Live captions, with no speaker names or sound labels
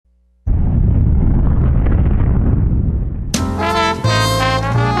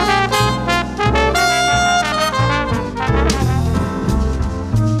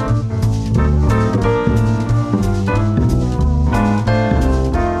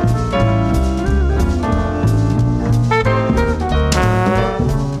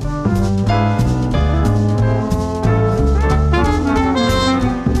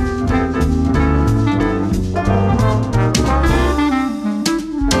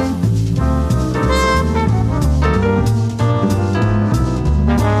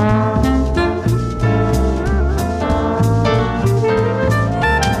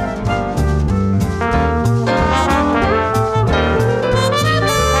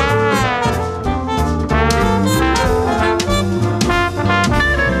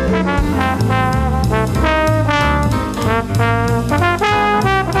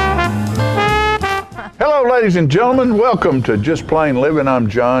ladies and gentlemen, welcome to Just Plain Living. I'm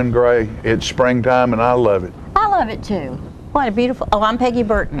John Gray. It's springtime and I love it. I love it too. What a beautiful, I'm Peggy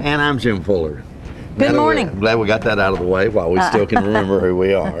Burton. And I'm Jim Fuller. Good morning. I'm glad we got that out of the way while we still can remember who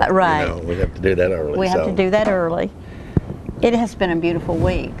we are. Right. You know, we have to do that early. We have to do that early. It has been a beautiful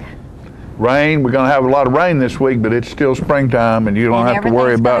week. Rain, we're going to have a lot of rain this week, but it's still springtime and you don't have to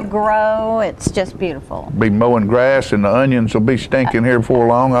worry about grow. It's just beautiful. Be mowing grass and the onions will be stinking here before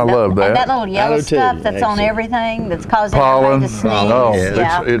long. I love that. And that little yellow stuff that's on everything that's causing everybody to sneeze. Oh,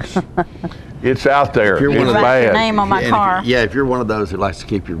 yeah. It's out there. If you're it's bad. Your name on my car. If you're one of those who likes to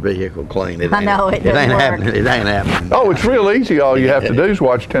keep your vehicle clean, it I know, it ain't work. happening. It ain't happening. Oh, it's real easy. All you have to do is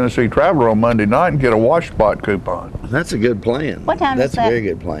watch Tennessee Traveler on Monday night and get a wash spot coupon. That's a good plan. What time That's is that? a very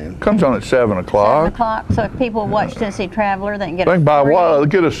good plan. Comes on at 7 o'clock. 7 o'clock. So if people watch Tennessee Traveler, they can get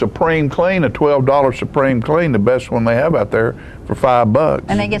get a Supreme Clean, a $12 Supreme Clean, the best one they have out there, for $5.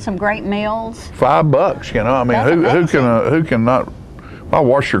 And they get some great meals. $5, you know. I mean, who can not? I'll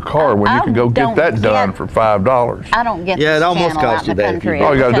wash your car when you can go get that done for $5. I don't get it almost costs you that.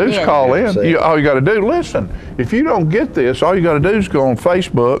 All you got to do is call in. All you got to do, listen, if you don't get this, all you got to do is go on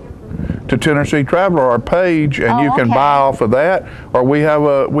Facebook to Tennessee Traveler, our page, and you can buy off of that. Or we have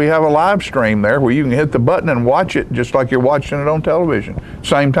a live stream there where you can hit the button and watch it just like you're watching it on television.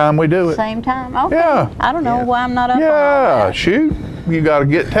 Same time we do it. Same time? Okay. Yeah. I don't know why I'm not up on that. Shoot, you got to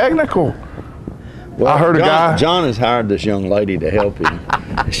get technical. Well, I heard a guy. John has hired this young lady to help him.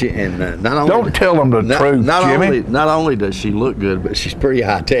 Not only don't tell them the truth, Jimmy. Not only does she look good, but she's pretty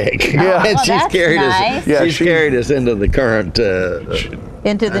high tech. Yeah, and she's carried nice. us. She's carried us into the current.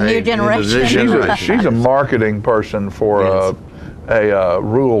 Into the new generation. She's a marketing person for a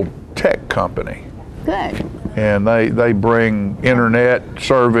rural tech company. Good. And they bring internet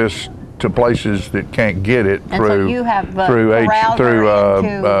service to places that can't get it and so you have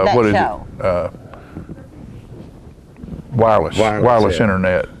wireless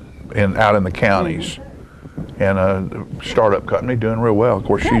internet out in the counties, and a startup company doing real well. Of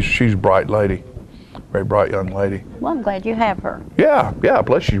course, she's a bright lady, very bright young lady. Well, I'm glad you have her. Yeah.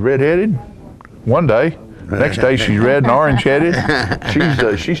 Plus she's redheaded. One day, next day she's red and orange headed.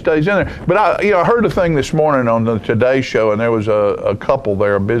 She stays in there. But I heard a thing this morning on the Today Show, and there was a couple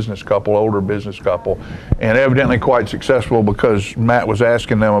there, a business couple, older business couple, and evidently quite successful because Matt was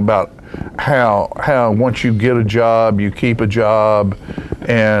asking them about how once you get a job, you keep a job,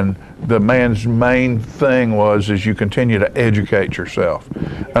 and the man's main thing is you continue to educate yourself.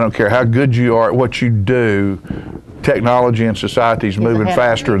 I don't care how good you are at what you do. Technology and society is moving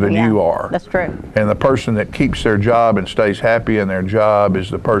faster than you are. That's true. And the person that keeps their job and stays happy in their job is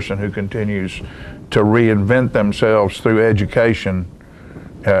the person who continues to reinvent themselves through education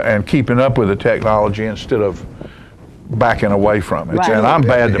and keeping up with the technology instead of backing away from it. Right. And I'm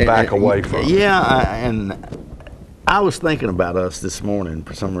bad to back away from it. Yeah, and I was thinking about us this morning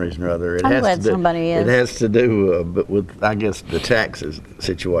for some reason or other. I'm glad somebody is. It has to do with, I guess, the taxes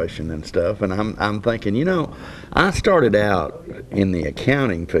situation and stuff. And I'm thinking, I started out in the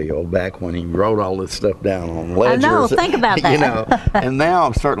accounting field back when he wrote all this stuff down on ledgers. I know, think about that. And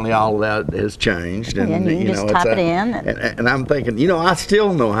now certainly all of that has changed. And you just type it in. And I'm thinking, I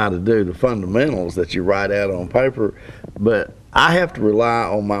still know how to do the fundamentals that you write out on paper, but I have to rely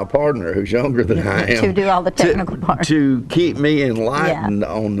on my partner, who's younger than I am, to do all the technical parts, to keep me enlightened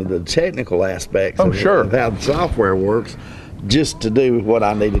on the technical aspects of how the software works, just to do what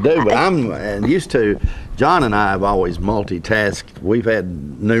I need to do. But I'm used to. John and I have always multitasked. We've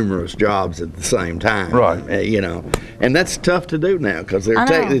had numerous jobs at the same time, right? And that's tough to do now because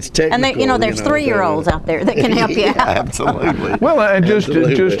it's technical. And there's 3-year-olds out there that can help you out. Absolutely. Well, and just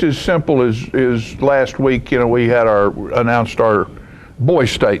as simple as last week, we had announced our Boy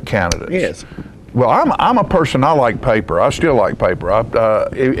State candidates. Yes. Well, I'm a person, I like paper. I still like paper.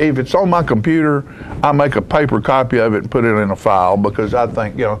 If it's on my computer, I make a paper copy of it and put it in a file because I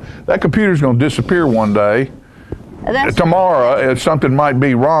think, that computer's going to disappear one day. Tomorrow, something might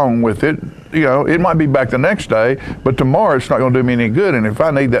be wrong with it. It might be back the next day, but tomorrow it's not going to do me any good. And if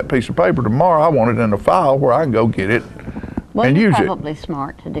I need that piece of paper tomorrow, I want it in a file where I can go get it and use it. Well, you're probably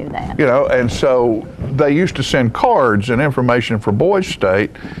smart to do that. And so they used to send cards and information for Boys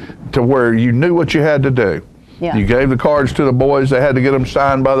State to where you knew what you had to do. Yeah. You gave the cards to the boys. They had to get them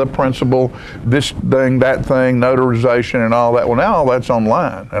signed by the principal, this thing, that thing, notarization and all that. Well, now all that's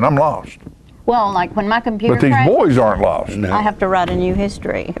online, and I'm lost. Well, like when my computer But these boys aren't lost. No. I have to write a new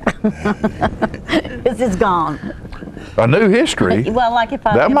history. This is gone. A new history? Well, like if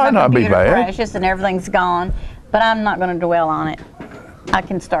my computer crashes and everything's gone, but I'm not going to dwell on it. I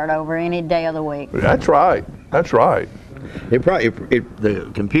can start over any day of the week. That's right. That's right.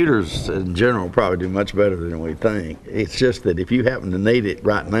 The computers in general probably do much better than we think. It's just that if you happen to need it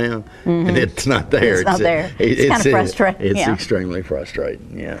right now and it's not there, it's kind of frustrating. It's extremely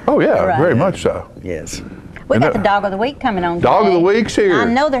frustrating. Yeah. Oh yeah, very much so. Yes. We got the Dog of the Week coming on. Dog of the Week's here. I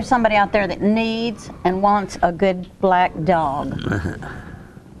know there's somebody out there that needs and wants a good black dog.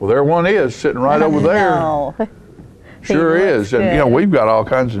 Well, there one is sitting right over there. No. Sure is. Good. And we've got all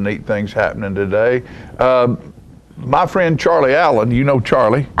kinds of neat things happening today. My friend Charlie Allen, you know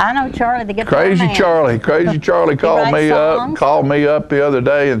Charlie. I know Charlie, the guitar Crazy man. Charlie called me up the other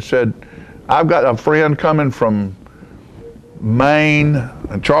day and said, I've got a friend coming from Maine,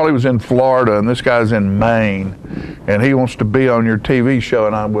 and Charlie was in Florida, and this guy's in Maine, and he wants to be on your TV show.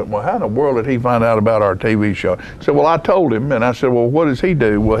 And I went, well, how in the world did he find out about our TV show? He said, well, I told him, and I said, well, what does he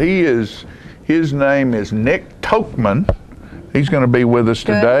do? Well, his name is Nick Tokman. He's going to be with us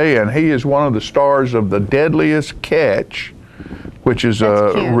today, and he is one of the stars of The Deadliest Catch, which is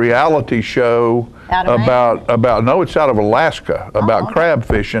a reality show no, it's out of Alaska, about crab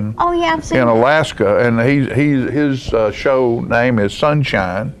fishing. Oh yeah, I've seen in Alaska, and his show name is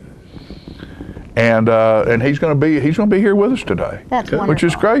Sunshine, and he's going to be here with us today. That's wonderful. Which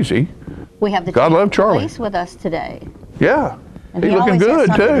is crazy. We have the God love Charlie Police with us today. Yeah, And he's he looking always good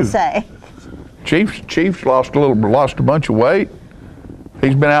has something too. to say. Chief's lost a bunch of weight.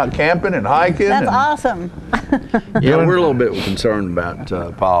 He's been out camping and hiking. That's awesome. Yeah, we're a little bit concerned about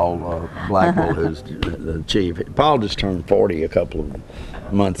Paul Blackwell, who's the chief. Paul just turned 40 a couple of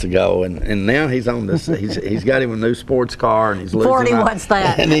months ago, and now he's on this. He's got him a new sports car, and he's losing 40. What's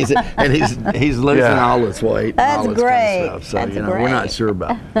that? And he's losing all this weight. That's and all this great. Kind of stuff. So That's we're not sure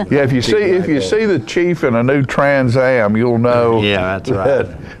about. Yeah, if you see the chief in a new Trans Am, you'll know. Yeah, that's right.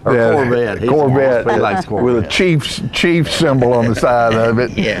 Or Corvette. He likes Corvette with a chief symbol on the side of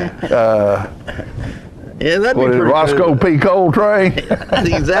it. Yeah. Yeah, that'd be pretty Roscoe P. Coltrane. That's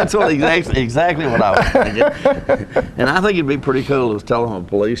exactly what I was thinking. And I think it'd be pretty cool to tell him a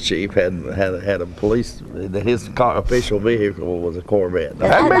police chief had a police that his official vehicle was a Corvette.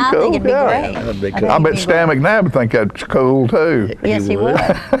 That'd be cool. I think it'd be great. That'd be cool. I bet Stan McNabb would think that's cool too. Yes, he would.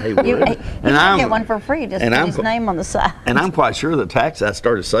 He would. You And can get one for free. Just put his name on the side. And I'm quite sure I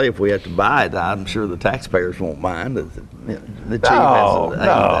started to say if we have to buy it, I'm sure the taxpayers won't mind. The chief has no.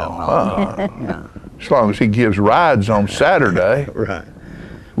 As long as he gives rides on Saturday. Right.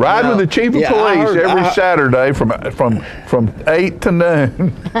 Ride with the chief of police every Saturday from 8 to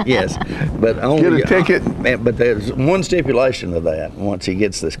noon. Yes, but only get a ticket. But there's one stipulation to that. Once he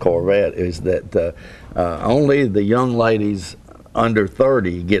gets this Corvette, is that only the young ladies under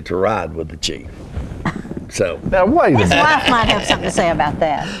 30 get to ride with the chief. So now wait a minute. His wife might have something to say about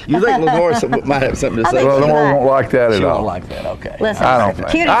that. You think Lenore might have something to say? Well, Lenore won't like that at all. She won't like that. Okay. Listen, I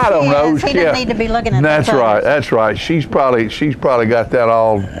don't know. He doesn't need to be looking at That's right. That's right. She's probably got that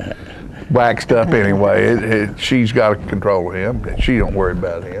all waxed up anyway. She's got control of him. She don't worry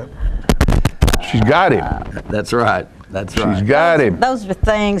about him. She's got him. That's right. That's right. She's got him. Those are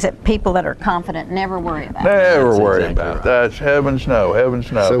things that people that are confident never worry about. Never worry about. That's heavens no.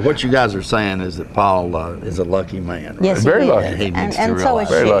 So what you guys are saying is that Paul is a lucky man. Right? Yes, very he lucky. is. He needs to and so realize.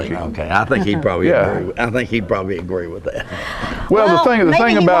 is she. Very lucky. Okay, I think he'd probably agree. I think he'd probably agree with that. Well, the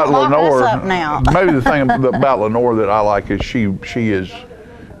thing about Lenore, now. maybe the thing about Lenore that I like is she is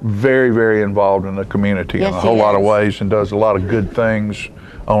very, very involved in the community in a whole lot of ways and does a lot of good things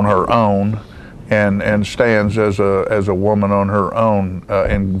on her own. And stands as a woman on her own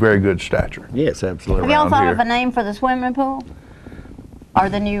in very good stature. Yes, absolutely. Have y'all thought of a name for the swimming pool? Or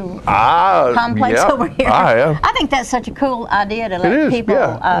the new complex yeah, over here? I have. I think that's such a cool idea to let people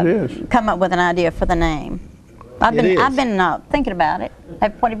come up with an idea for the name. I've been thinking about it.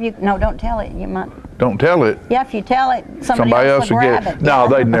 What have you? No, don't tell it. You might. Don't tell it. Yeah, if you tell it, somebody else will grab it. No,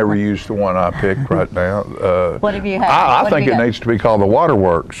 they'd never use the one I picked right now. What have you had? I think it needs to be called the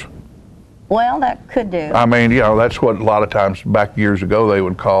Waterworks. Well, that could do. I mean, that's what a lot of times back years ago they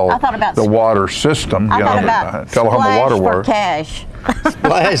would call the water system. I thought about Tullahoma Waterworks. For cash.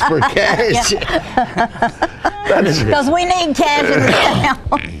 Splash for cash. Because we need cash in the town.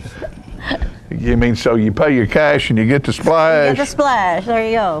 You mean so you pay your cash and you get the splash? You get the splash. There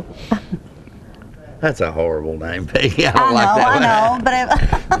you go. That's a horrible name, Peggy. I don't like that. I know, but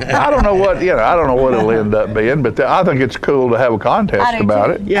I don't know what I don't know what it'll end up being, but I think it's cool to have a contest about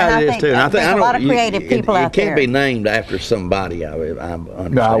it. Yeah, it is too. And I think a lot of creative people out there. It can't be named after somebody.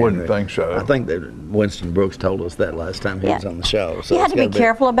 No, I wouldn't think so. I think that Winston Brooks told us that last time he was on the show. So you have to be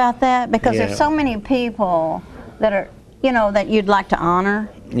careful about that because there's so many people that are you know, that you'd like to honor.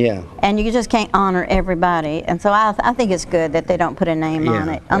 Yeah. And you just can't honor everybody. And so I think it's good that they don't put a name on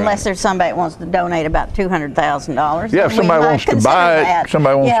it, unless there's somebody that wants to donate about $200,000. Yeah, if somebody wants to buy it,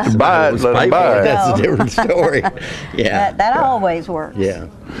 somebody wants to buy it, let them buy it. That's a different story. Yeah. That always works. Yeah.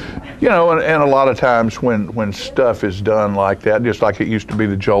 You know, and a lot of times when stuff is done like that, just like it used to be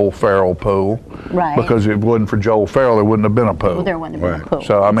the Joel Farrell pool. Right. Because if it wasn't for Joel Farrell, there wouldn't have been a pool. Well, there wouldn't have been a pool.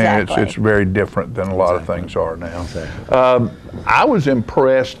 So, I mean, it's very different than a lot of things are now. I was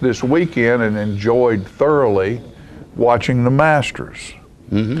impressed this weekend and enjoyed thoroughly watching the Masters.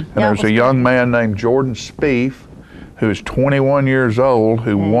 And there's a young man named Jordan Spieth, who's 21 years old,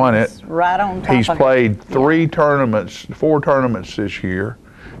 who won it. Right on top. He's played 4 tournaments this year.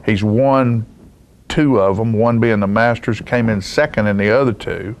 He's won 2 of them, one being the Masters, came in second in the other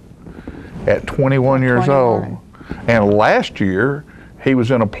 2 at 21 years old. And last year, he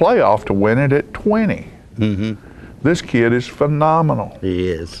was in a playoff to win it at 20. This kid is phenomenal. He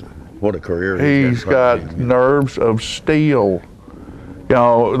is. What a career he's got nerves of steel. You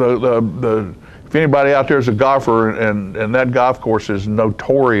know, if anybody out there is a golfer, and that golf course is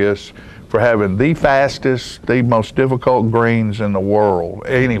notorious for having the fastest, the most difficult greens in the world,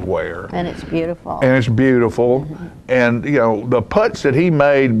 anywhere. And it's beautiful. And it's beautiful. And, you know, the putts that he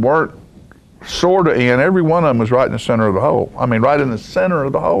made weren't sort of in. Every one of them was right in the center of the hole. I mean, right in the center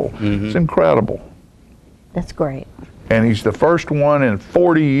of the hole. It's incredible. That's great. And he's the first one in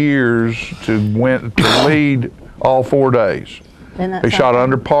 40 years to lead all 4 days. He shot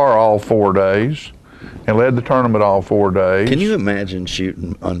under par all 4 days and led the tournament all 4 days. Can you imagine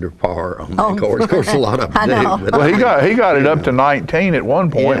shooting under par on that course? Of course, a lot of them do. Well, he got it up to 19 at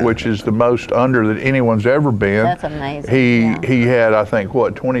one point, which is the most under that anyone's ever been. That's amazing. He had, I think,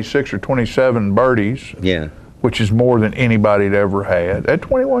 26 or 27 birdies. Yeah. Which is more than anybody'd ever had at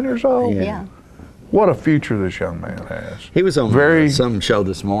 21 years old. Yeah. What a future this young man has. He was on some show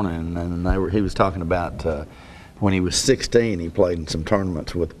this morning, and he was talking about when he was 16, he played in some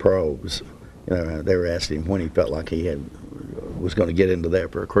tournaments with pros. They were asking him when he felt like he was going to get into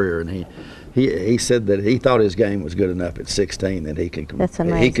that for a career, and he said that he thought his game was good enough at 16 that he could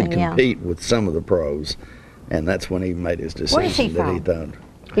compete with some of the pros, and that's when he made his decision. Where is he from? He thought.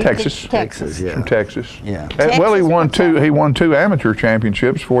 Texas. Yeah. From Texas. Yeah. Well, he won two amateur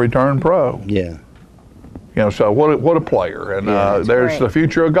championships before he turned pro. Yeah. You know, so what a player, and there's the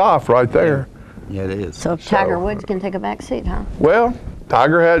future of golf right there. Yeah, it is. So Tiger Woods can take a back seat, huh? Well,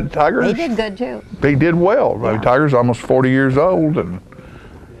 Tiger. He did good too. He did well. Yeah. I mean, Tiger's almost 40 years old, and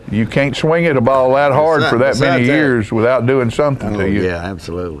you can't swing it a ball that hard for that many years without doing something to you. Yeah,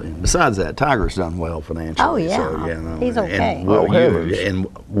 absolutely. Besides that, Tiger's done well financially. Oh yeah, so, he's okay. And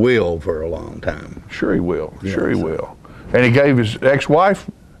will for a long time. Sure he will. Sure he will. And he gave his ex-wife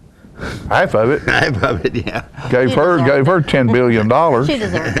half of it. Half of it, yeah. Gave her $10 billion. She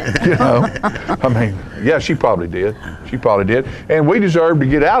deserved it. You know, I mean, yeah, she probably did. She probably did. And we deserve to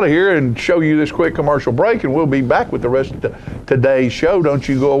get out of here and show you this quick commercial break, and we'll be back with the rest of today's show. Don't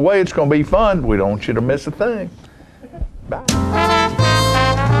you go away. It's going to be fun. We don't want you to miss a thing. Bye.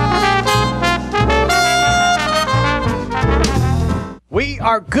 We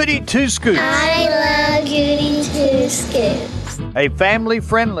are Goody Two Scoops. I love Goody Two Scoops. A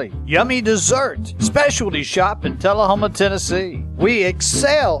family-friendly, yummy dessert specialty shop in Tullahoma, Tennessee. We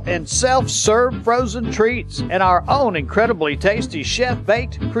excel in self-serve frozen treats and our own incredibly tasty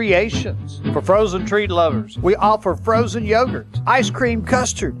chef-baked creations. For frozen treat lovers, we offer frozen yogurt, ice cream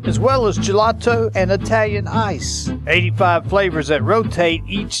custard, as well as gelato and Italian ice. 85 flavors that rotate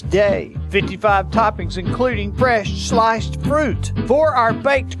each day. 55 toppings including fresh sliced fruit. For our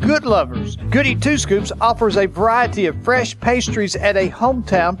baked good lovers, Goody Two Scoops offers a variety of fresh pastries at a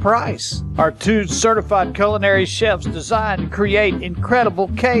hometown price. Our 2 certified culinary chefs design and create incredible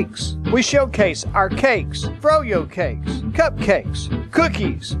cakes. We showcase our cakes, froyo cakes, cupcakes,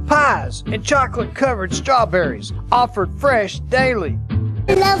 cookies, pies, and chocolate-covered strawberries, offered fresh daily.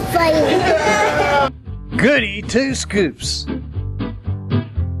 I love fighting. Goody Two Scoops.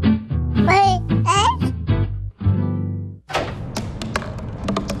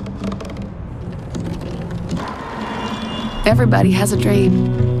 Everybody has a dream.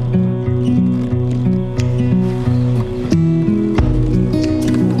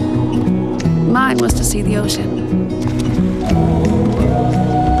 Mine was to see the ocean.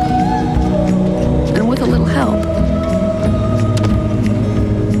 And with a little help,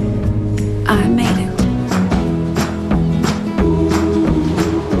 I made it.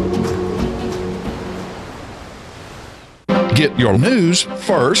 Get your news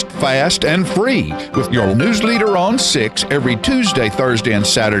first, fast, and free with your news leader on 6 every Tuesday, Thursday, and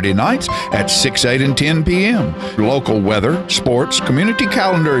Saturday nights at 6, 8, and 10 p.m. Local weather, sports, community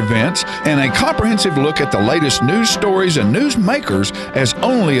calendar events, and a comprehensive look at the latest news stories and news makers as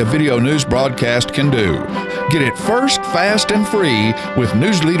only a video news broadcast can do. Get it first, fast, and free with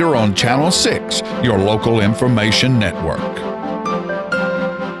News Leader on Channel 6, your local information network.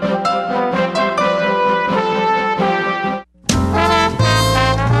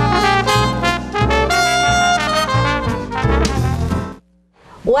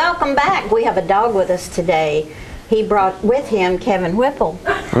 Welcome back. We have a dog with us today. He brought with him Kevin Whipple.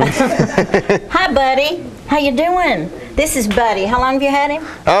 Hi, Buddy. How you doing? This is Buddy. How long have you had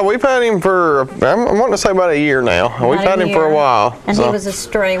him? We've had him for, I'm wanting to say about a year now. We've had him for a while. And he was a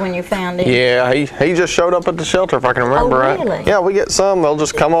stray when you found him? Yeah, he just showed up at the shelter, if I can remember right. Oh, really? Yeah, we get some. They'll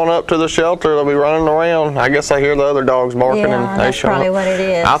just come on up to the shelter. They'll be running around. I guess they hear the other dogs barking and they show up. That's probably what it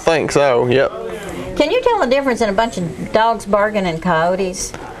is. I think so, yep. Can you tell the difference in a bunch of dogs barking and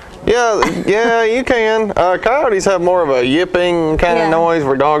coyotes? Yeah, you can. Coyotes have more of a yipping kind of noise,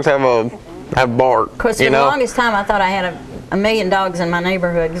 where dogs have bark. Because for the longest time, I thought I had a million dogs in my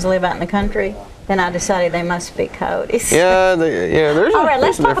neighborhood because I live out in the country. Then I decided they must be coyotes. Yeah, there's all right,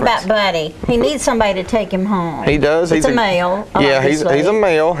 let's talk about Buddy. He needs somebody to take him home. He does. He's a male. Yeah, he's a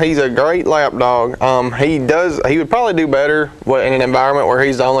male. He's a great lap dog. He would probably do better in an environment where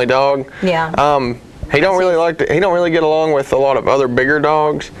he's the only dog. Yeah. He don't really get along with a lot of other bigger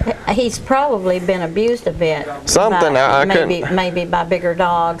dogs. He's probably been abused a bit. Something maybe by bigger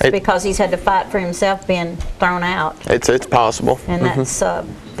dogs because he's had to fight for himself being thrown out. It's possible. And that's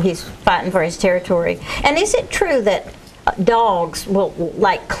he's fighting for his territory. And is it true that dogs will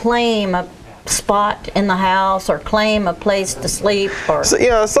like claim a spot in the house or claim a place to sleep? Or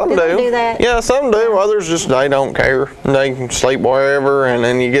yeah, some do. They do that? Yeah, some do. Others just they don't care. They can sleep wherever, and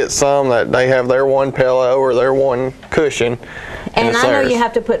then you get some that they have their one pillow or their one cushion. And I know you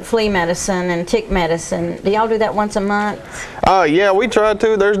have to put flea medicine and tick medicine. Do y'all do that once a month? Yeah, we try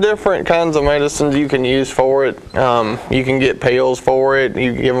to. There's different kinds of medicines you can use for it. You can get pills for it.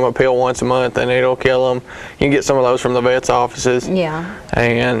 You give them a pill once a month and it'll kill them. You can get some of those from the vet's offices. Yeah.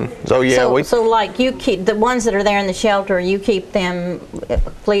 And so, yeah. So like you keep, the ones that are there in the shelter, you keep them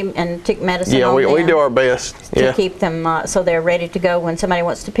flea and tick medicine on them? Yeah, we do our best. To keep them so they're ready to go when somebody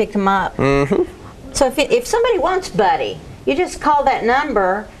wants to pick them up. Mm-hmm. So if somebody wants Buddy, you just call that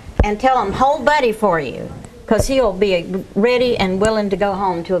number and tell him, hold Buddy for you, because he'll be ready and willing to go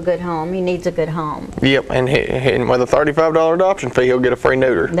home to a good home. He needs a good home. Yep, and with a $35 adoption fee, he'll get a free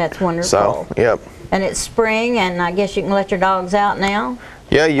neuter. That's wonderful. So, yep. And it's spring, and I guess you can let your dogs out now?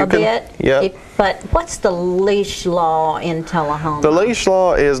 Yeah, you can. A bit? Yep. But what's the leash law in Tullahoma? The leash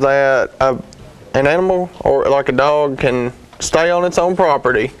law is that an animal, or like a dog, can stay on its own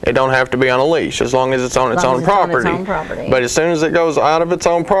property. It don't have to be on a leash as long as it's on its own property. But as soon as it goes out of its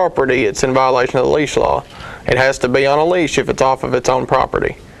own property, it's in violation of the leash law. It has to be on a leash if it's off of its own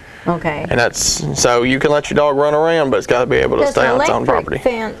property. Okay. And that's so you can let your dog run around, but it's got to be able to stay on its own property.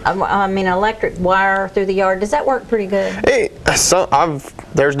 Electric wire through the yard, does that work pretty good?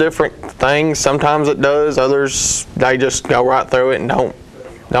 There's different things. Sometimes it does. Others they just go right through it and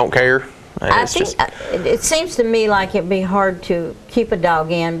don't care. It seems to me like it'd be hard to keep a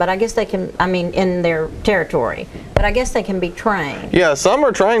dog in, but I guess they can, in their territory, but I guess they can be trained. Yeah, some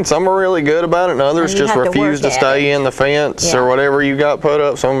are trained, some are really good about it, and others just refuse to stay in the fence or whatever you got put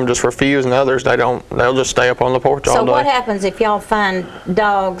up. Some of them just refuse, and others, they'll just stay up on the porch all day. So what happens if y'all find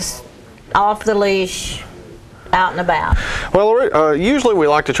dogs off the leash, out and about? Well, usually we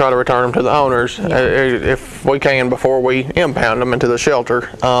like to try to return them to the owners if we can before we impound them into the shelter.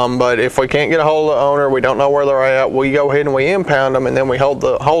 But if we can't get a hold of the owner, we don't know where they're at, we go ahead and we impound them, and then we hold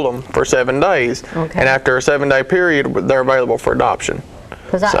them for 7 days. Okay. And after a 7-day period, they're available for adoption.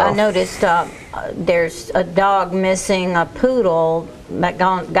 Because I noticed there's a dog missing, a poodle that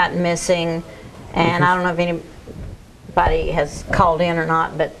got missing, and I don't know if anybody has called in or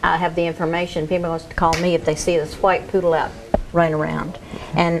not, but I have the information. If anybody wants to call me if they see this white poodle out running around.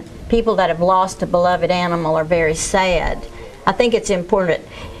 And people that have lost a beloved animal are very sad. I think it's important.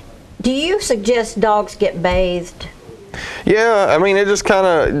 Do you suggest dogs get bathed? Yeah, it just kind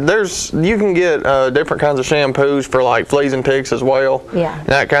of, you can get different kinds of shampoos for like fleas and ticks as well. Yeah.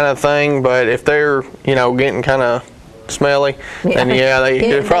 That kind of thing, but if they're, getting kind of smelly, then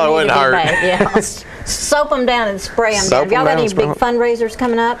they probably wouldn't hurt. Yeah. Soap them down and spray them down. Have y'all got any big fundraisers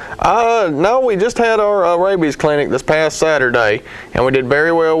coming up? No, we just had our rabies clinic this past Saturday, and we did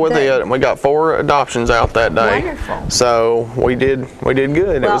very well with it. And we got 4 adoptions out that day. Wonderful. So we did good.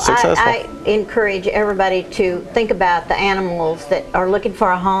 Well, it was successful. I encourage everybody to think about the animals that are looking for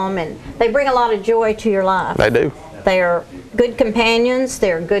a home, and they bring a lot of joy to your life. They do. They are good companions.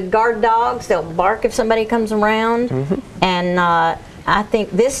 They're good guard dogs. They'll bark if somebody comes around. And I think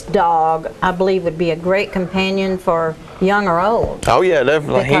this dog, I believe, would be a great companion for young or old. Oh yeah,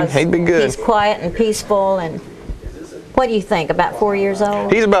 definitely. He'd be good. He's quiet and peaceful. And what do you think? About 4 years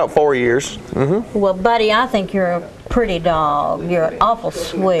old? He's about 4 years. Well, Buddy, I think you're a pretty dog. You're awful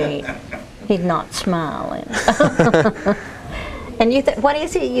sweet. He's not smiling. And you what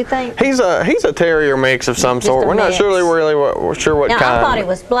is he? You think? He's a terrier mix of some sort. We're not really sure what now, kind. I thought he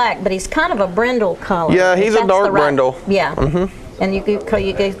was black, but he's kind of a brindle color. Yeah, he's a dark brindle. Yeah. And you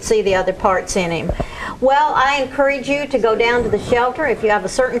can see the other parts in him. Well, I encourage you to go down to the shelter. If you have a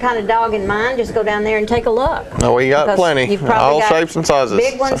certain kind of dog in mind, just go down there and take a look. Oh, we got plenty. All shapes and sizes.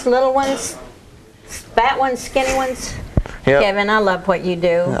 Big ones, little ones, fat ones, skinny ones. Yep. Kevin, I love what you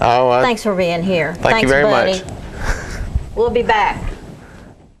do. Oh, thanks for being here. Thank you very much. We'll be back.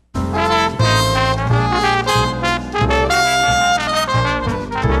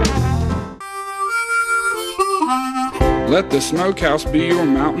 Let the Smokehouse be your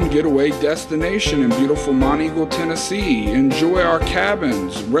mountain getaway destination in beautiful Monteagle, Tennessee. Enjoy our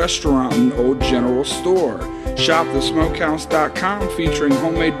cabins, restaurant, and old general store. Shop thesmokehouse.com featuring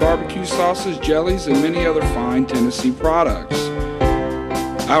homemade barbecue sauces, jellies, and many other fine Tennessee products.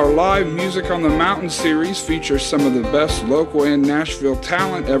 Our live Music on the Mountain series features some of the best local and Nashville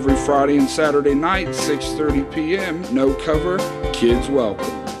talent every Friday and Saturday night, 6:30 p.m. No cover, kids welcome.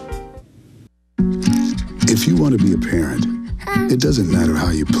 If you want to be a parent, it doesn't matter how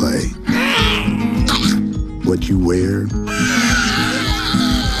you play, what you wear,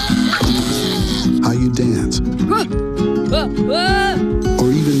 how you dance,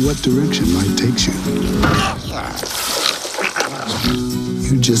 or even what direction life takes you.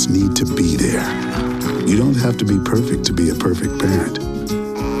 You just need to be there. You don't have to be perfect to be a perfect parent.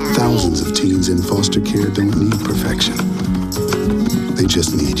 Thousands of teens in foster care don't need perfection. They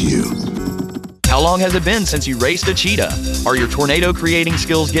just need you. How long has it been since you raced a cheetah? Are your tornado creating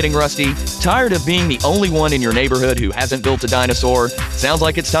skills getting rusty? Tired of being the only one in your neighborhood who hasn't built a dinosaur? Sounds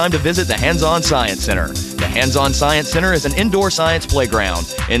like it's time to visit the Hands-On Science Center. The Hands-On Science Center is an indoor science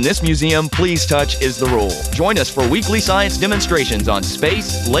playground. In this museum, please touch is the rule. Join us for weekly science demonstrations on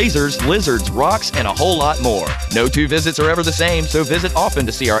space, lasers, lizards, rocks, and a whole lot more. No 2 visits are ever the same, so visit often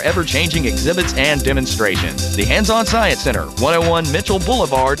to see our ever-changing exhibits and demonstrations. The Hands-On Science Center, 101 Mitchell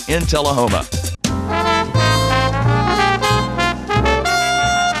Boulevard in Tullahoma.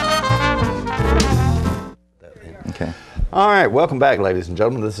 Okay. All right, welcome back, ladies and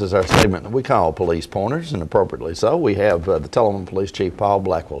gentlemen. This is our segment that we call Police Pointers, and appropriately so. We have the Tullahoma Police Chief Paul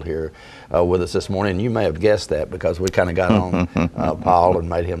Blackwell here with us this morning. And you may have guessed that because we kind of got on Paul and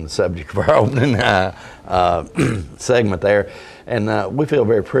made him the subject of our opening segment there. And we feel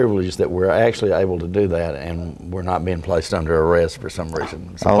very privileged that we're actually able to do that, and we're not being placed under arrest for some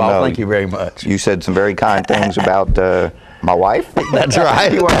reason. So, Paul, thank you very much. You said some very kind things about my wife. That's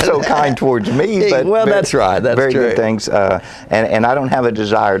right. You weren't so kind towards me, but well, that's right. That's very true. Good things. And I don't have a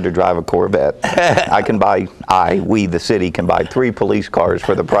desire to drive a Corvette. We, the city, can buy 3 police cars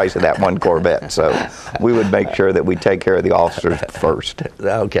for the price of that one Corvette. So we would make sure that we take care of the officers first.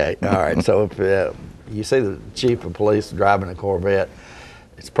 Okay. All right. So if you see the chief of police driving a Corvette,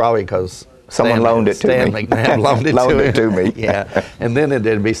 it's probably because someone loaned it to me. Stan McNabb loaned it to me. Yeah. And then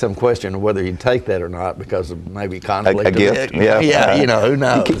there'd be some question of whether you'd take that or not because of maybe conflict. A gift. Yeah. Yeah. You know, who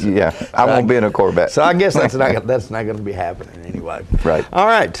knows? Yeah. I won't be in a Corvette. So I guess that's not going to be happening anyway. Right. All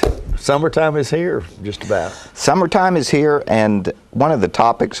right. Summertime is here, just about. Summertime is here, and one of the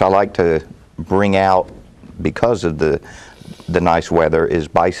topics I like to bring out because of the nice weather is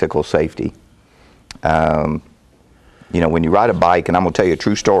bicycle safety. You know, when you ride a bike, and I'm going to tell you a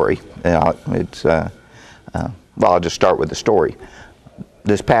true story. Well, I'll just start with the story.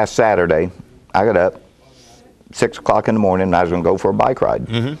 This past Saturday, I got up 6 o'clock in the morning, and I was going to go for a bike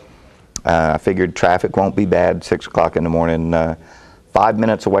ride. I figured traffic won't be bad, 6 o'clock in the morning. 5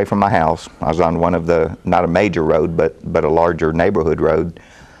 minutes away from my house, I was on one of the, not a major road, but a larger neighborhood road.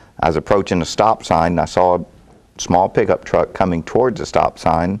 I was approaching a stop sign, and I saw a small pickup truck coming towards the stop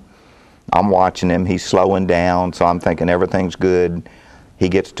sign. I'm watching him, he's slowing down, so I'm thinking everything's good. He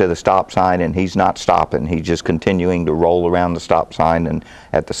gets to the stop sign and he's not stopping. He's just continuing to roll around the stop sign, and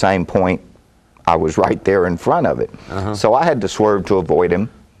at the same point, I was right there in front of it. So I had to swerve to avoid him,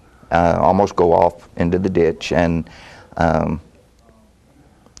 almost go off into the ditch, and turn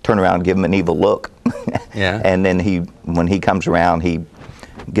around and give him an evil look. And then when he comes around, he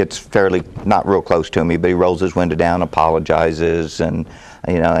gets fairly, not real close to me, but he rolls his window down, apologizes, and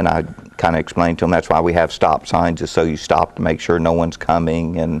and I kind of explained to him that's why we have stop signs, is so you stop to make sure no one's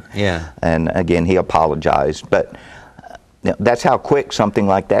coming. And again, he apologized, but that's how quick something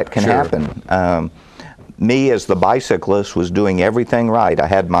like that can happen. Me as the bicyclist was doing everything right. I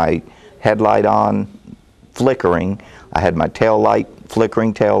had my headlight on, flickering. I had my tail light,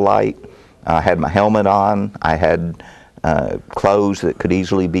 flickering tail light. I had my helmet on. I had clothes that could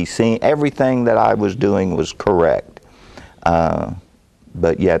easily be seen. Everything that I was doing was correct.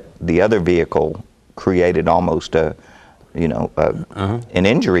 But yet the other vehicle created almost an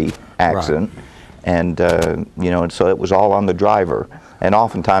injury accident. And and so it was all on the driver. And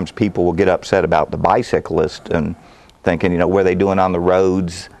oftentimes people will get upset about the bicyclist and thinking, what are they doing on the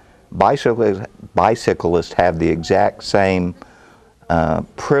roads? Bicyclists have the exact same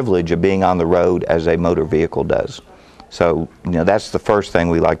privilege of being on the road as a motor vehicle does. So, that's the first thing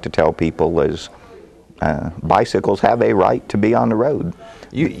we like to tell people is bicycles have a right to be on the road.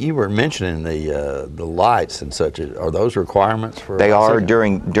 You were mentioning the lights and such. Are those requirements for? They are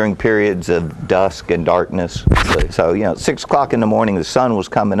during periods of dusk and darkness. So 6 o'clock in the morning, the sun was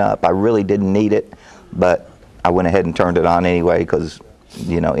coming up. I really didn't need it, but I went ahead and turned it on anyway because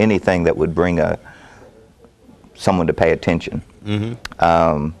anything that would bring someone to pay attention.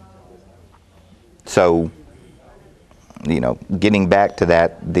 So getting back to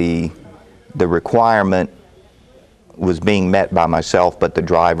that, the requirement was being met by myself, but the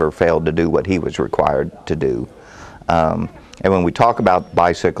driver failed to do what he was required to do. And when we talk about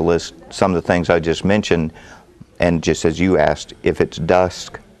bicyclists, some of the things I just mentioned, and just as you asked, if it's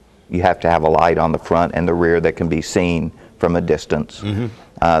dusk, you have to have a light on the front and the rear that can be seen from a distance.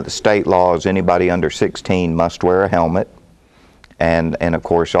 The state law is anybody under 16 must wear a helmet, and of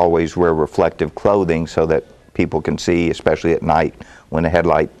course always wear reflective clothing so that people can see, especially at night when the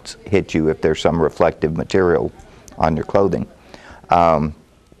headlights hit you, if there's some reflective material on your clothing. I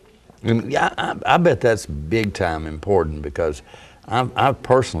bet that's big time important, because I've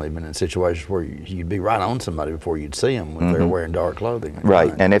personally been in situations where you'd be right on somebody before you'd see them when they're wearing dark clothing.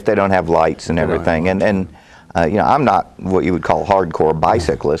 Right, and if they don't have lights and everything. And I'm not what you would call a hardcore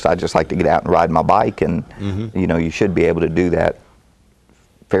bicyclist. I just like to get out and ride my bike, and you should be able to do that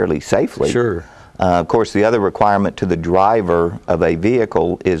fairly safely. Sure. Of course, the other requirement to the driver of a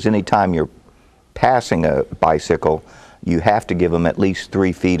vehicle is anytime you're passing a bicycle, you have to give them at least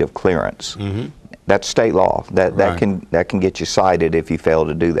 3 feet of clearance. That's state law. That can get you cited if you fail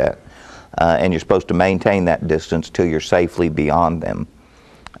to do that. And you're supposed to maintain that distance till you're safely beyond them.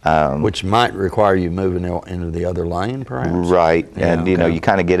 Which might require you moving into the other lane, perhaps? Right, and you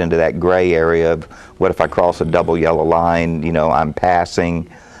kind of get into that gray area of what if I cross a double yellow line, I'm passing,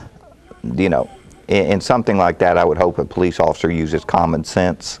 in something like that, I would hope a police officer uses common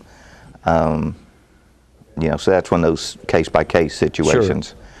sense. So that's one of those case-by-case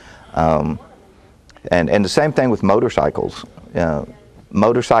situations. Sure. And the same thing with motorcycles.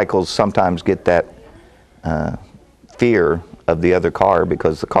 Motorcycles sometimes get that fear of the other car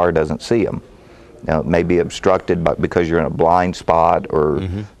because the car doesn't see them. It may be obstructed because you're in a blind spot, or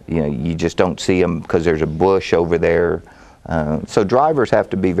you just don't see them because there's a bush over there. So drivers have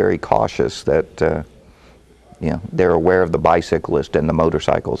to be very cautious that they're aware of the bicyclist and the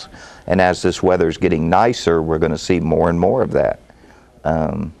motorcycles. And as this weather's getting nicer, we're going to see more and more of that.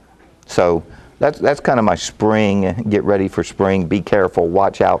 So that's kind of my spring. Get ready for spring. Be careful.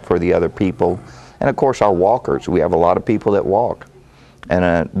 Watch out for the other people. And of course, our walkers. We have a lot of people that walk,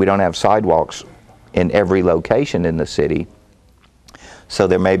 and we don't have sidewalks in every location in the city. So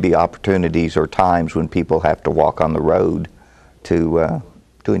there may be opportunities or times when people have to walk on the road to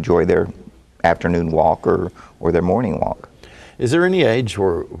enjoy their afternoon walk or their morning walk. Is there any age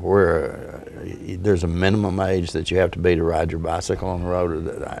where there's a minimum age that you have to be to ride your bicycle on the road?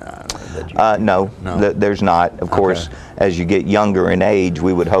 Or no, there's not. Of course, as you get younger in age,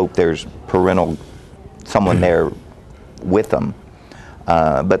 we would hope there's someone there with them.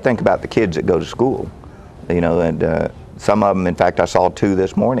 But think about the kids that go to school, and some of them, in fact, I saw 2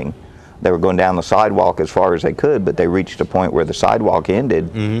 this morning. They were going down the sidewalk as far as they could, but they reached a point where the sidewalk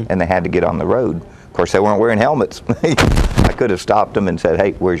ended and they had to get on the road. Of course, they weren't wearing helmets. I could have stopped them and said,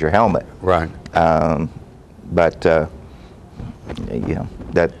 "Hey, where's your helmet?" Right. But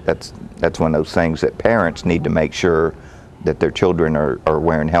that's one of those things that parents need to make sure that their children are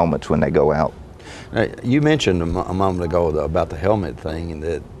wearing helmets when they go out. You mentioned a moment ago about the helmet thing, and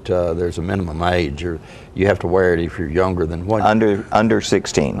that there's a minimum age, or you have to wear it if you're younger than what? Under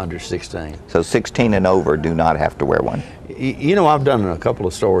 16. Under 16. So 16 and over do not have to wear one. You know, I've done a couple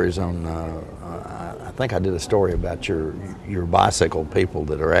of stories on. I think I did a story about your bicycle people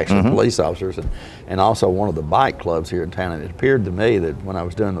that are actually police officers, and also one of the bike clubs here in town. And it appeared to me that when I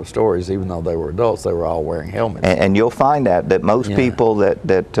was doing those stories, even though they were adults, they were all wearing helmets. And you'll find that most people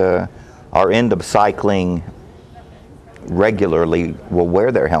that are into cycling regularly will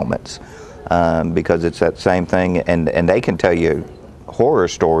wear their helmets because it's that same thing, and they can tell you horror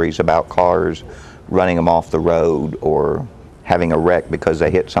stories about cars running them off the road or having a wreck because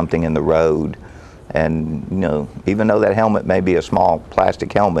they hit something in the road. And you know, even though that helmet may be a small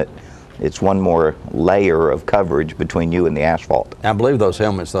plastic helmet, it's one more layer of coverage between you and the asphalt. I believe those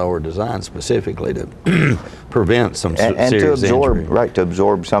helmets, though, are designed specifically to prevent some serious to absorb, injury. right, to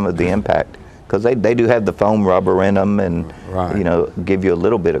absorb some of the impact, because they do have the foam rubber in them, and you know, give you a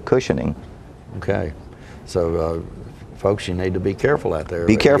little bit of cushioning. Okay, so folks, you need to be careful out there.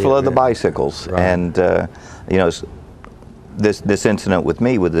 Be careful of the bicycles, and you know, this incident with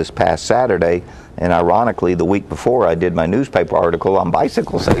me was this past Saturday, and ironically, the week before, I did my newspaper article on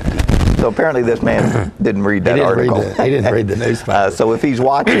bicycle safety. So apparently, this man didn't read that article. He didn't read the newspaper. So if he's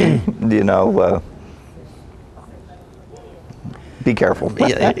watching, you know, be careful.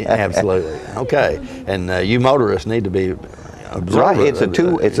 Yeah, absolutely. Okay, and you motorists need to be observant.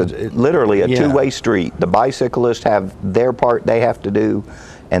 Right. It's literally a two-way street. The bicyclists have their part they have to do,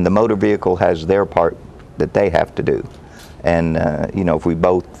 and the motor vehicle has their part that they have to do. And you know, if we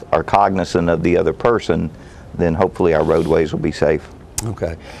both are cognizant of the other person, then hopefully our roadways will be safe.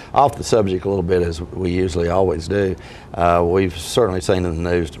 Okay. Off the subject a little bit, as we usually always do, we've certainly seen in the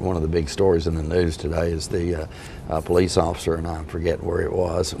news, one of the big stories in the news today is the police officer, and I forget where it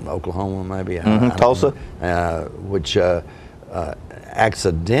was, in Oklahoma maybe? Tulsa? Which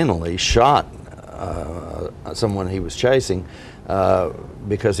accidentally shot someone he was chasing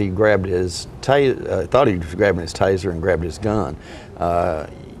because he grabbed his thought he was grabbing his taser and grabbed his gun.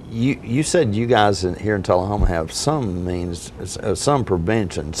 You said you guys here in Tullahoma have some means, some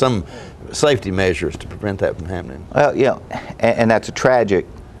prevention, some safety measures to prevent that from happening. Yeah, and that's a tragic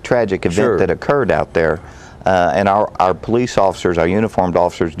event that occurred out there. And our police officers, our uniformed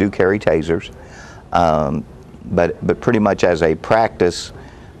officers, do carry tasers, but pretty much as a practice,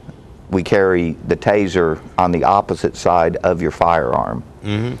 we carry the taser on the opposite side of your firearm.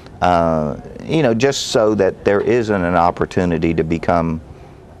 You know, just so that there isn't an opportunity to become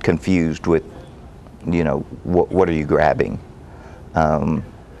confused with, you know, what are you grabbing?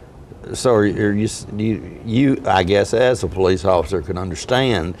 So you, I guess, as a police officer, can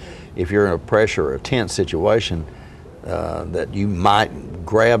understand if you're in a pressure or a tense situation that you might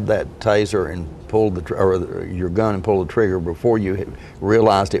grab that taser and pull your gun and pull the trigger before you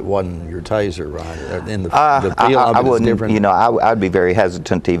realized it wasn't your taser, right? In the feel of it is different. You know, I'd be very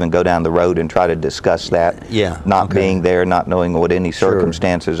hesitant to even go down the road and try to discuss that. Yeah. Not being there, not knowing what any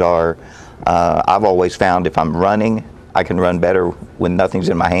circumstances are. I've always found if I'm running, I can run better when nothing's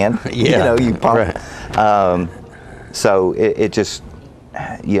in my hand. You know, you pump. So it just,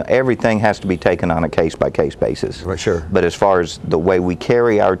 you know, everything has to be taken on a case-by-case basis. Right, sure. But as far as the way we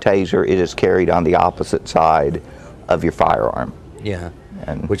carry our taser, it is carried on the opposite side of your firearm. Yeah,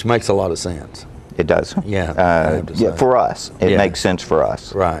 which makes a lot of sense. It does. Yeah. Yeah, for us, it makes sense for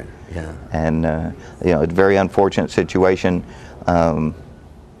us. Right. Yeah. And you know, it's a very unfortunate situation, and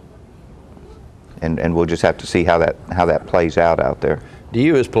we'll just have to see how that plays out there. Do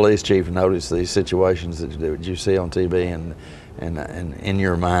you, as police chief, notice these situations that you see on TV and in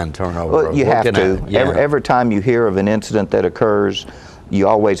your mind turn over? Well, you have to. Every time you hear of an incident that occurs, you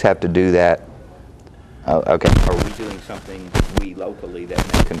always have to do that. Okay, are we doing something we locally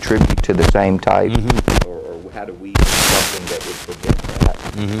that may contribute to the same type, or how do we do something that would prevent that?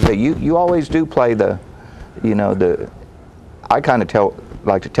 So you always do play the, you know, I kind of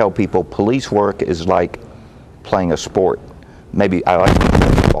like to tell people police work is like playing a sport. Maybe I like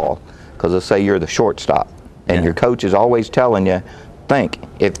football because let's say you're the shortstop. And your coach is always telling you, think,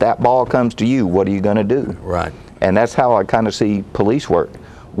 if that ball comes to you, what are you going to do? Right. And that's how I kind of see police work.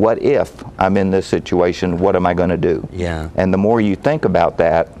 What if I'm in this situation? What am I going to do? Yeah. And the more you think about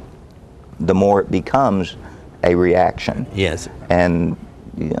that, the more it becomes a reaction. Yes. And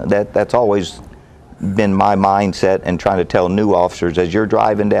you know, that's always been my mindset and trying to tell new officers as you're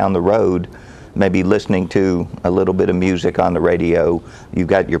driving down the road, maybe listening to a little bit of music on the radio. You've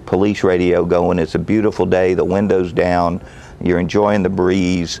got your police radio going. It's a beautiful day. The window's down. You're enjoying the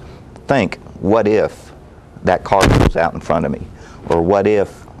breeze. Think, what if that car goes out in front of me? Or what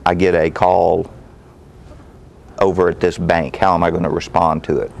if I get a call over at this bank. How am I going to respond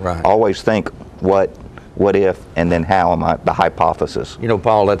to it? Right. Always think what if, and then how am I, the hypothesis. You know,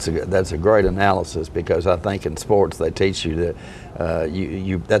 Paul, that's a great analysis, because I think in sports they teach you that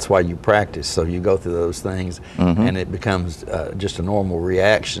that's why you practice, so you go through those things, and it becomes just a normal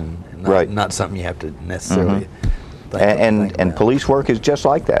reaction, not something you have to necessarily think and police work is just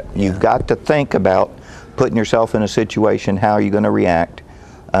like that. You've got to think about putting yourself in a situation. How are you going to react?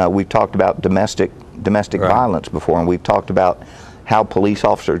 We've talked about domestic violence before, and we've talked about how police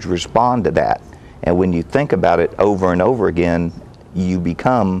officers respond to that. And when you think about it over and over again, you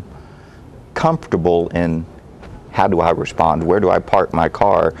become comfortable in, how do I respond? Where do I park my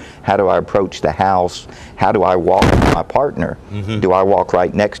car? How do I approach the house? How do I walk with my partner? Do I walk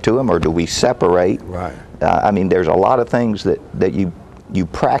right next to him, or do we separate? Right. I mean, there's a lot of things that you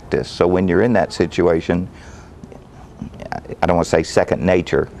practice. So when you're in that situation, I don't want to say second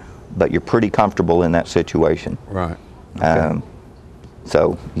nature, but you're pretty comfortable in that situation. Right. Okay.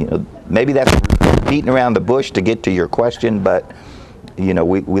 So, you know, maybe that's beating around the bush to get to your question, but, you know,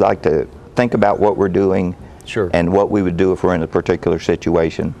 we like to think about what we're doing and what we would do if we're in a particular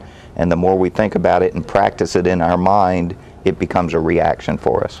situation. And the more we think about it and practice it in our mind, it becomes a reaction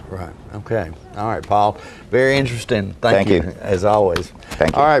for us. Right. Okay. All right, Paul. Very interesting. Thank you, as always.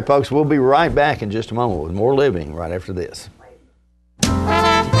 Thank you. All right, folks, we'll be right back in just a moment with more living right after this.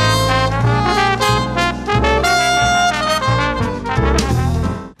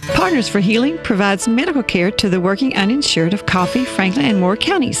 Partners for Healing provides medical care to the working uninsured of Coffee, Franklin, and Moore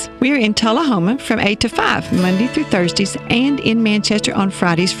counties. We are in Tullahoma from 8 to 5, Monday through Thursdays, and in Manchester on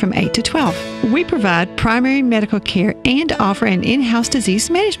Fridays from 8 to 12. We provide primary medical care and offer an in-house disease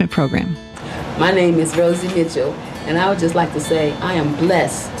management program. My name is Rosie Mitchell, and I would just like to say I am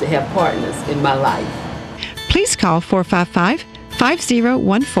blessed to have partners in my life. Please call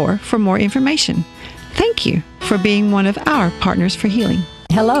 455-5014 for more information. Thank you for being one of our Partners for Healing.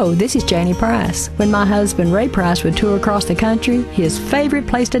 Hello, this is Janie Price. When my husband Ray Price would tour across the country, his favorite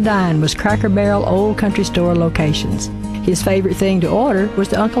place to dine was Cracker Barrel Old Country Store locations. His favorite thing to order was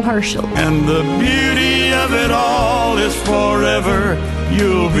the Uncle Herschel. And the beauty of it all is forever,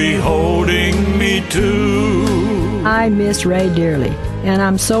 you'll be holding me to. I miss Ray dearly, and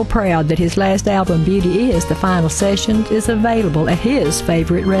I'm so proud that his last album, Beauty Is, The Final Sessions, is available at his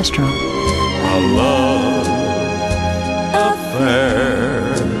favorite restaurant. A love affair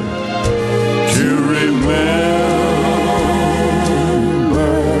to remember.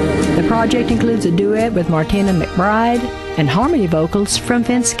 The project includes a duet with Martina McBride and harmony vocals from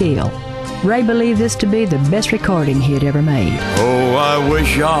Vince Gill. Ray believed this to be the best recording he had ever made. Oh, I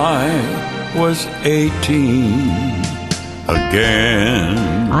wish I was 18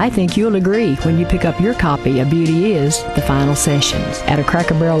 again. I think you'll agree when you pick up your copy of Beauty Is, The Final Sessions at a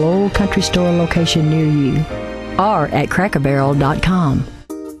Cracker Barrel Old Country Store location near you, or at crackerbarrel.com.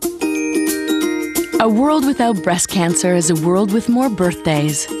 A world without breast cancer is a world with more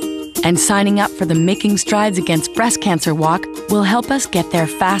birthdays. And signing up for the Making Strides Against Breast Cancer Walk will help us get there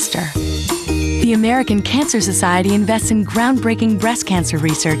faster. The American Cancer Society invests in groundbreaking breast cancer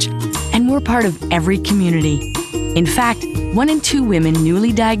research, and we're part of every community. In fact, 1 in 2 women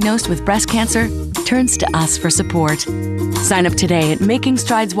newly diagnosed with breast cancer turns to us for support. Sign up today at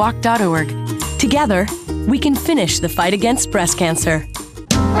makingstrideswalk.org. Together, we can finish the fight against breast cancer.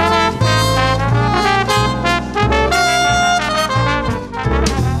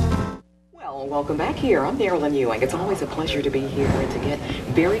 Welcome back here. I'm Marilyn Ewing. It's always a pleasure to be here and to get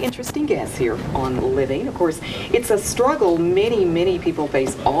very interesting guests here on Living. Of course, it's a struggle many people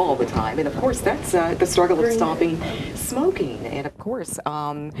face all the time. And of course, that's the struggle of stopping smoking. And of course,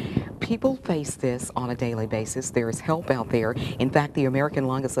 people face this on a daily basis. There is help out there. In fact, the American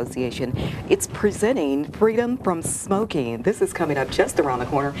Lung Association, it's presenting Freedom from Smoking. This is coming up just around the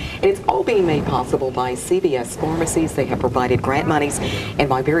corner. And it's all being made possible by CVS Pharmacies. They have provided grant monies. And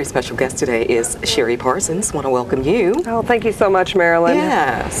my very special guest today is Sherry Parsons. Want to welcome you. Oh, thank you so much, Marilyn.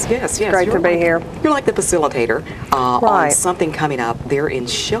 Yes. Great to be here. You're like the facilitator on something coming up there in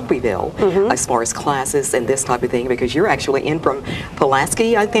Shelbyville as far as classes and this type of thing, because you're actually in from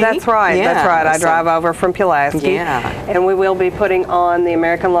Pulaski, I think. That's right. Yeah. That's right. I drive over from Pulaski. Yeah. And we will be putting on the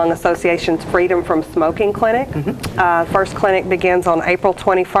American Lung Association's Freedom from Smoking Clinic. First clinic begins on April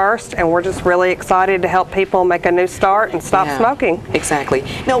 21st, and we're just really excited to help people make a new start and stop smoking. Exactly.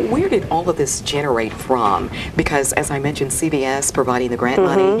 Now, where did all of this this generate from? Because as I mentioned, CVS providing the grant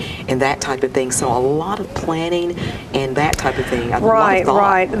money and that type of thing, so a lot of planning and that type of thing.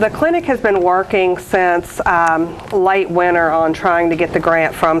 Right. The clinic has been working since late winter on trying to get the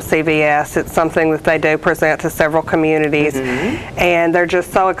grant from CVS. It's something that they do present to several communities, and they're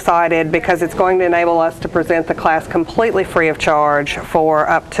just so excited because it's going to enable us to present the class completely free of charge for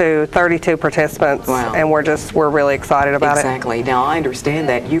up to 32 participants. Wow. And we're really excited about it. Exactly. Now I understand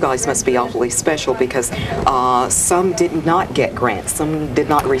that you guys must be awfully special because some did not get grants, some did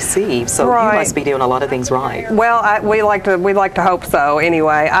not receive, so you must be doing a lot of things right. Well, we like to hope so.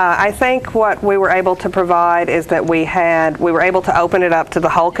 Anyway, I think what we were able to provide is that we were able to open it up to the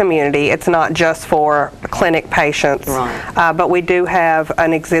whole community. It's not just for clinic patients, but we do have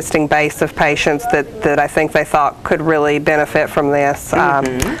an existing base of patients that I think they thought could really benefit from this.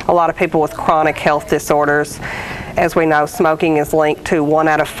 A lot of people with chronic health disorders. As we know, smoking is linked to 1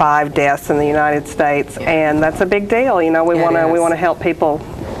 out of 5 deaths in the United States, and that's a big deal. You know, we want to help people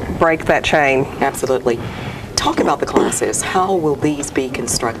break that chain. Absolutely. Talk about the classes. How will these be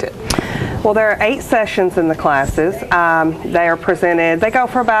constructed? Well, there are 8 sessions in the classes. They are presented, they go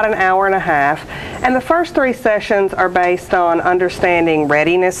for about an hour and a half. And the first 3 sessions are based on understanding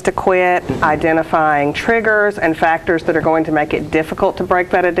readiness to quit, identifying triggers and factors that are going to make it difficult to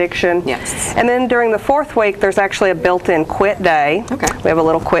break that addiction. Yes. And then during the 4th week, there's actually a built-in quit day. Okay. We have a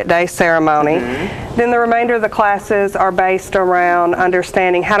little quit day ceremony. Then the remainder of the classes are based around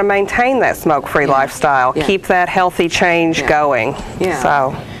understanding how to maintain that smoke-free lifestyle, keep that healthy change going.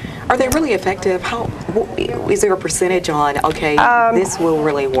 So. Are they really effective? Is there a percentage on, okay, this will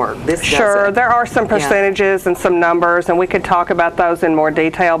really work, this doesn't? There are some percentages and some numbers, and we could talk about those in more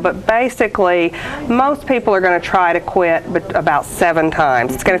detail, but basically, most people are going to try to quit about 7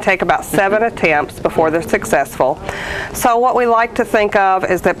 times. It's going to take about 7 attempts before they're successful. So what we like to think of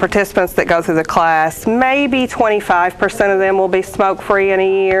is that participants that go through the class, maybe 25% of them will be smoke-free in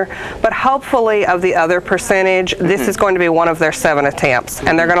a year, but hopefully of the other percentage, this is going to be one of their 7 attempts,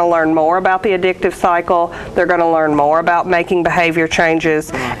 and they're going to learn more about the addictive cycle, they're going to learn more about making behavior changes,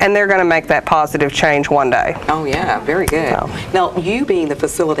 and they're going to make that positive change one day. Oh yeah, very good. Now, you being the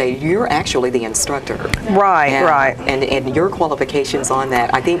facilitator, you're actually the instructor. Right. And your qualifications on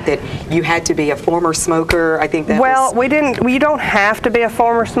that, I think that you had to be a former smoker. I think that you don't have to be a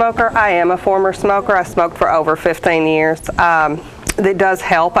former smoker. I am a former smoker. I smoked for over 15 years. It does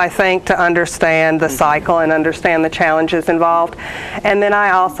help, I think, to understand the cycle and understand the challenges involved. And then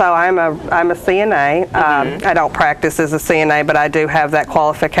I'm a CNA. I don't practice as a CNA, but I do have that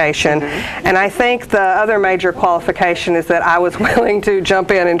qualification. And I think the other major qualification is that I was willing to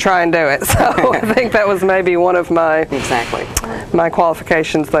jump in and try and do it. So I think that was maybe one of my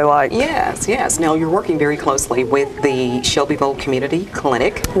qualifications they liked. Yes. Now you're working very closely with the Shelbyville Community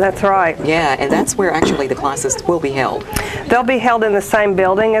Clinic. That's right. Yeah, and that's where actually the classes will be held. They'll be held in the same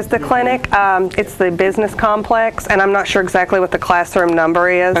building as the clinic. It's the business complex, and I'm not sure exactly what the classroom number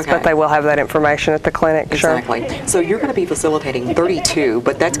is, but they will have that information at the clinic. Exactly. So you're going to be facilitating 32,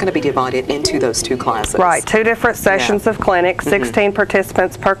 but that's going to be divided into those 2 classes. Right, 2 different sessions of clinic, 16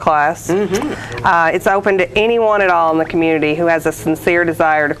 participants per class. It's open to anyone at all in the community who has a sincere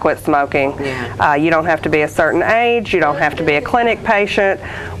desire to quit smoking. You don't have to be a certain age, you don't have to be a clinic patient.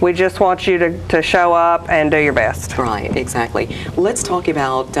 We just want you to show up and do your best. Right, exactly. Let's talk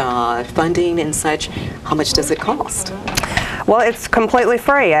about funding and such. How much does it cost? Well, it's completely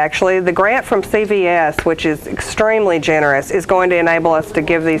free, actually. The grant from CVS, which is extremely generous, is going to enable us to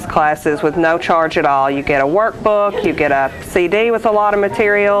give these classes with no charge at all. You get a workbook, you get a CD with a lot of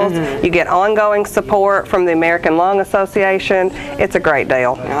materials, you get ongoing support from the American Lung Association. It's a great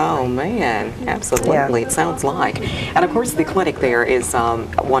deal. Oh, man, absolutely. It sounds like. And of course, the clinic there is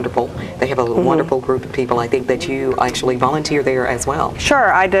wonderful. They have a wonderful group of people. I think that you actually volunteer there as well.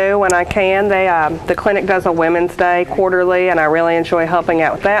 Sure, I do when I can. The clinic does a Women's Day quarterly, and I really enjoy helping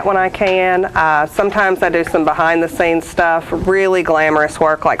out with that when I can. Sometimes I do some behind-the-scenes stuff, really glamorous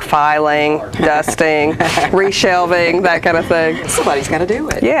work like filing, dusting, reshelving, that kind of thing. Somebody's got to do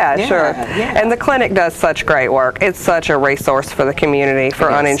it. Yeah, sure. And the clinic does such great work. It's such a resource for the community,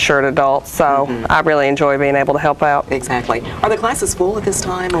 for uninsured adults, so I really enjoy being able to help out. Exactly. Are the classes full at this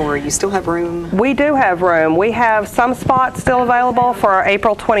time, or you still have room? We do have room. We have some spots still available for our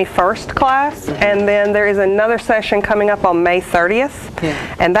April 21st class, and then there is another session coming up on May 30th,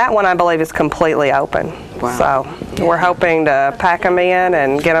 and that one I believe is completely open. So we're hoping to pack them in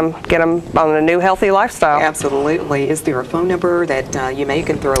and get them on a new healthy lifestyle. Absolutely. Is there a phone number that you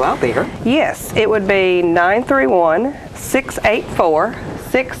can throw out there? Yes, it would be 931-684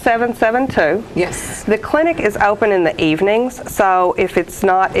 6772. Yes. The clinic is open in the evenings, so if it's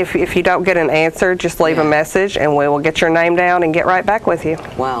not, if you don't get an answer, just leave a message and we will get your name down and get right back with you.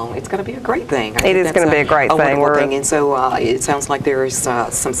 Wow, it's going to be a great thing. It is going to be a great thing. Wonderful thing. And so it sounds like there's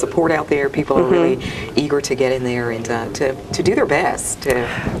some support out there. People are really eager to get in there and to do their best.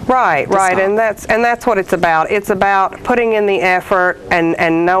 Right, and that's what it's about. It's about putting in the effort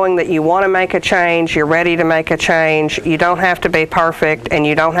and knowing that you want to make a change, you're ready to make a change. You don't have to be perfect and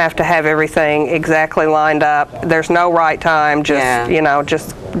you don't have to have everything exactly lined up. There's no right time, just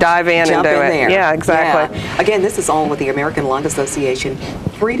just dive in and do it. There. Yeah, exactly. Yeah. Again, this is all with the American Lung Association.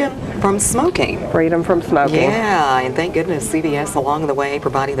 Freedom from smoking. Freedom from smoking. Yeah, and thank goodness CVS along the way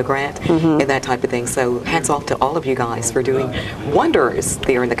providing the grant and that type of thing. So hats off to all of you guys for doing wonders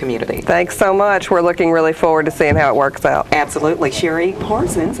there in the community. Thanks so much. We're looking really forward to seeing how it works out. Absolutely. Sherry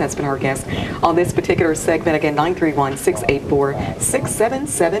Parsons has been our guest on this particular segment. Again,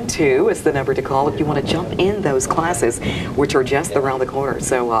 931-684-6772 is the number to call if you want to jump in those classes, which are just around the corner.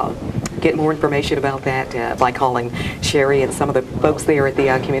 So get more information about that by calling Sherry and some of the folks there at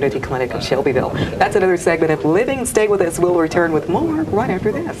the community clinic of Shelbyville. That's another segment of Living. Stay with us. We'll return with more right after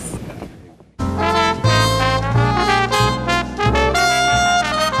this.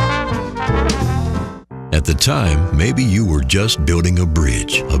 At the time, maybe you were just building a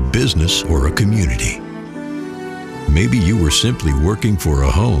bridge, a business, or a community. Maybe you were simply working for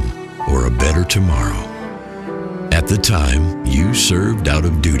a home or a better tomorrow. At the time, you served out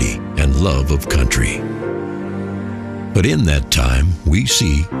of duty and love of country. But in that time, we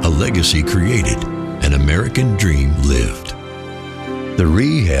see a legacy created, an American dream lived. The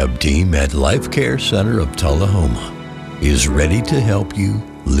rehab team at Life Care Center of Tullahoma is ready to help you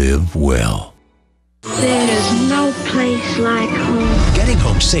live well. There's no place like home. Getting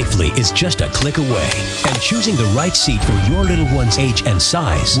home safely is just a click away, and choosing the right seat for your little one's age and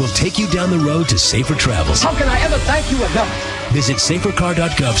size will take you down the road to safer travels. How can I ever thank you enough? Visit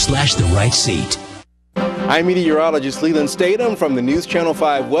safercar.gov/the-right-seat. I'm meteorologist Leland Statham from the News Channel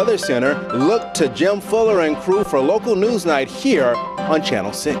 5 Weather Center. Look to Jim Fuller and crew for local news night here on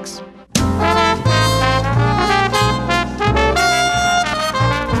Channel 6.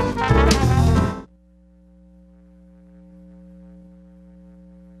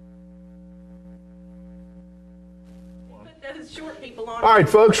 All right,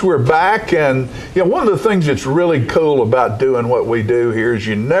 folks, we're back, and one of the things that's really cool about doing what we do here is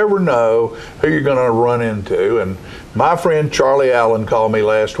you never know who you're going to run into. And my friend Charlie Allen called me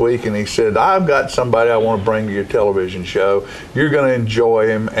last week, and he said, I've got somebody I want to bring to your television show. You're going to enjoy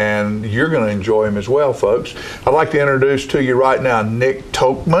him, and you're going to enjoy him as well, folks. I'd like to introduce to you right now Nick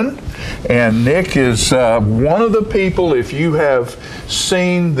Tokman. And Nick is one of the people, if you have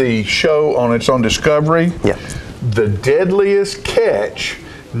seen the show it's on Discovery, The Deadliest Catch,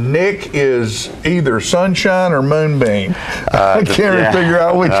 Nick is either Sunshine or Moonbeam. I can't figure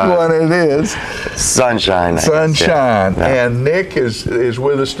out which one it is. Sunshine. Sunshine. And Nick is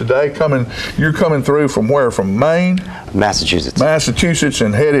with us today. You're coming through from where? From Maine? Massachusetts. Massachusetts,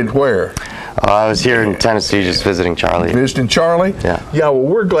 and headed where? I was here in Tennessee just visiting Charlie. Visiting Charlie? Yeah. Yeah, well,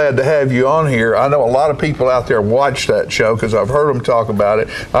 we're glad to have you on here. I know a lot of people out there watch that show because I've heard them talk about it.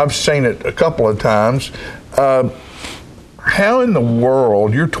 I've seen it a couple of times. How in the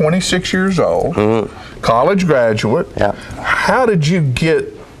world, you're 26 years old, college graduate, how did you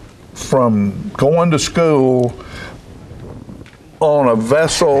get from going to school on a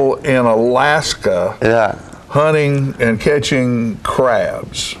vessel in Alaska hunting and catching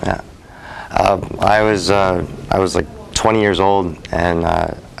crabs? I was like 20 years old, and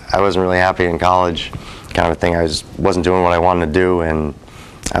I wasn't really happy in college, kind of a thing. I wasn't doing what I wanted to do, and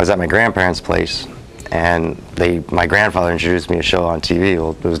I was at my grandparents' place, and my grandfather introduced me to a show on TV.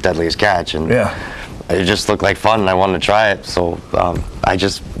 Well, it was Deadliest Catch, and it just looked like fun, and I wanted to try it. So I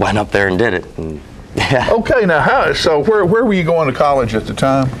just went up there and did it. And, Okay, now where were you going to college at the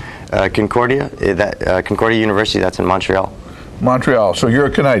time? Concordia, Concordia University. That's in Montreal. Montreal. So you're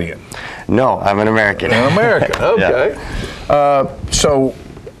a Canadian? No, I'm an American. An American. Okay. So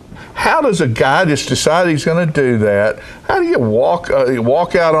how does a guy just decide he's going to do that? How do you walk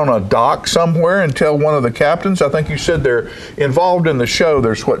out on a dock somewhere and tell one of the captains? I think you said they're involved in the show.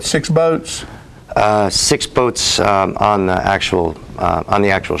 There's 6 boats? 6 boats on the actual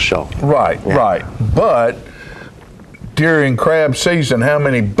show. Right, right. But during crab season, how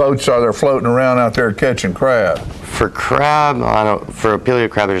many boats are there floating around out there catching crab? For crab, for Opilio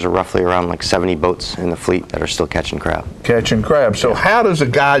crab, there's roughly around like 70 boats in the fleet that are still catching crab. Catching crab. So how does a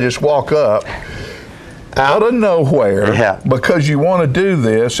guy just walk up out of nowhere because you want to do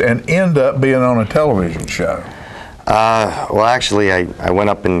this and end up being on a television show? Well, actually, I went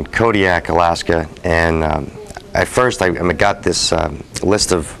up in Kodiak, Alaska, and at first I got this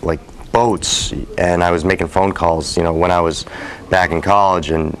list of like boats, and I was making phone calls, you know, when I was back in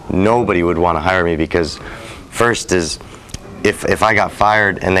college, and nobody would want to hire me because first is if I got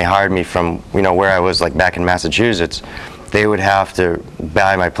fired and they hired me from, you know, where I was like back in Massachusetts, they would have to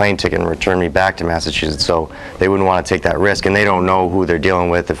buy my plane ticket and return me back to Massachusetts, so they wouldn't want to take that risk, and they don't know who they're dealing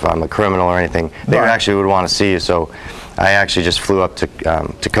with, if I'm a criminal or anything. They actually would want to see you, so I actually just flew up to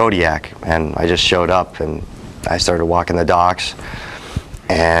Kodiak, and I just showed up, and I started walking the docks,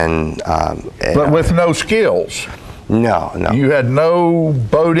 and but with no skills. No. You had no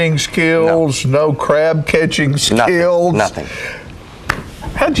boating skills, no crab catching skills. Nothing.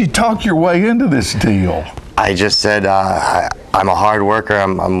 How'd you talk your way into this deal? I just said, I'm a hard worker,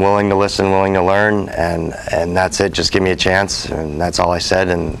 I'm willing to listen, willing to learn, and that's it, just give me a chance, and that's all I said,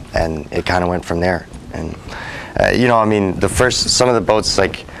 and it kind of went from there. And, you know, I mean, some of the boats,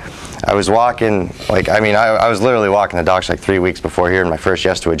 like, I was walking, like, I mean, I was literally walking the docks like 3 weeks before here in my first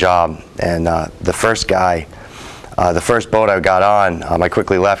yes to a job, and the first guy, the first boat I got on, I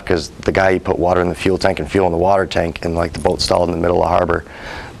quickly left because the guy, he put water in the fuel tank and fuel in the water tank, and like the boat stalled in the middle of the harbor.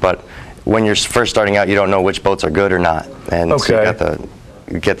 But when you're first starting out, you don't know which boats are good or not, and so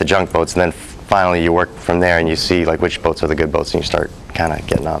you get the junk boats, and then finally you work from there and you see like which boats are the good boats, and you start kind of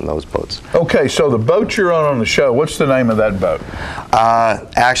getting on those boats. Okay, so the boat you're on the show, what's the name of that boat?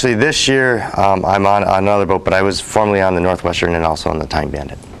 Actually, this year I'm on another boat, but I was formerly on the Northwestern and also on the Time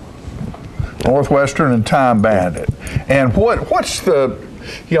Bandit. Northwestern and Time Bandit. And what's the,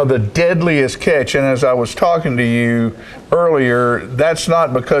 you know, the deadliest catch? And as I was talking to you earlier, that's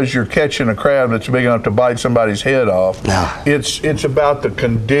not because you're catching a crab that's big enough to bite somebody's head off. No. It's about the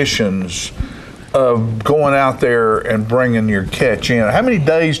conditions of going out there and bringing your catch in. How many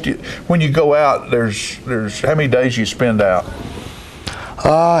days when you go out, there's how many days you spend out?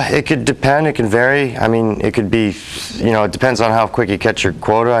 It could depend. It can vary. I mean, it could be, you know, it depends on how quick you catch your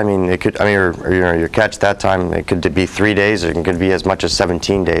quota. I mean, or you know, your catch that time, it could be 3 days, or it could be as much as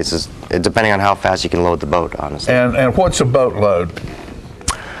 17 days, depending on how fast you can load the boat, honestly. And what's a boat load?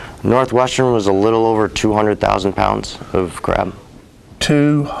 Northwestern was a little over 200,000 pounds of crab.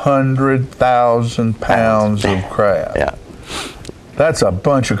 200,000 pounds of crab. Yeah. That's a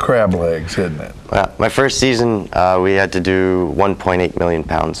bunch of crab legs, isn't it? Well, my first season, we had to do 1.8 million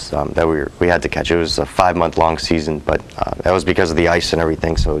pounds that we had to catch. It was a 5-month-long season, but that was because of the ice and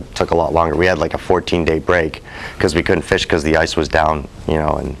everything, so it took a lot longer. We had like a 14-day break because we couldn't fish because the ice was down, you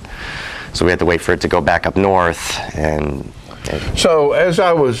know, and so we had to wait for it to go back up north. And so as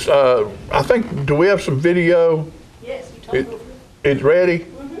I was, I think, do we have some video? Yes, you told me. It's ready?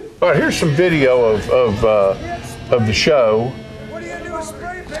 Mm-hmm. All right, here's some video of the show.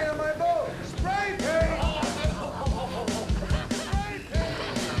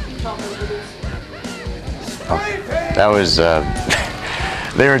 That was,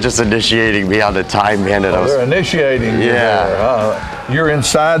 they were just initiating me on the Time Bandit. They're initiating you there. You're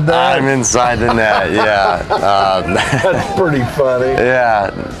inside that? I'm inside the net, yeah. That's pretty funny.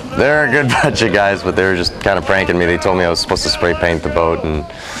 Yeah, they're a good bunch of guys, but they were just kind of pranking me. They told me I was supposed to spray paint the boat, and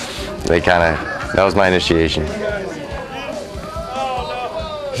that was my initiation.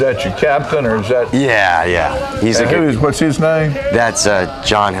 Is that your captain, or is that? Yeah. What's his name? That's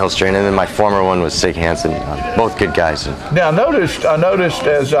John Hillstrain, and then my former one was Sig Hansen. Both good guys. Now, I noticed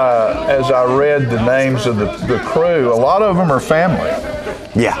as I read the names of the crew, a lot of them are family.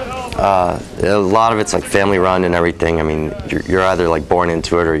 Yeah, a lot of it's like family run and everything. I mean, you're either like born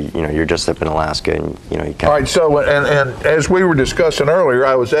into it, or you know, you're just up in Alaska, and you know, you kind of. All right. So, and as we were discussing earlier,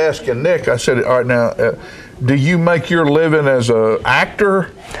 I was asking Nick. I said, all right, now. Do you make your living as an actor,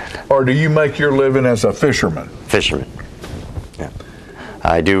 or do you make your living as a fisherman? Fisherman. Yeah,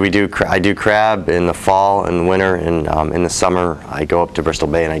 I do crab in the fall and winter, and in the summer I go up to Bristol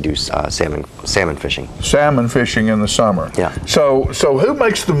Bay and I do salmon fishing. Salmon fishing in the summer. Yeah. So who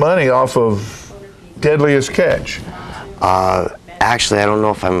makes the money off of Deadliest Catch? Actually, I don't know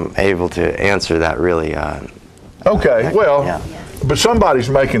if I'm able to answer that really. Okay. Well. Yeah. But somebody's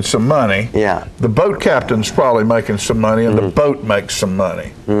making some money. Yeah. The boat captain's probably making some money, and the boat makes some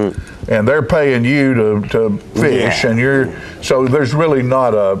money. And they're paying you to fish, and so there's really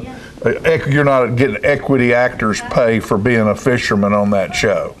not you're not getting equity actors pay for being a fisherman on that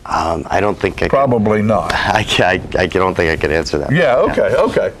show. I don't think I probably not. I don't think I could answer that. Yeah.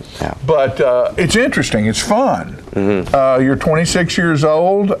 Okay. Yeah. But it's interesting. It's fun. You're 26 years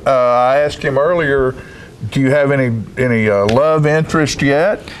old. I asked him earlier. Do you have any love interest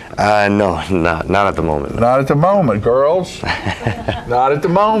yet? No, not at the moment. Not at the moment, girls. Not at the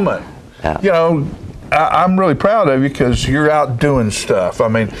moment. Yeah. You know, I'm really proud of you because you're out doing stuff. I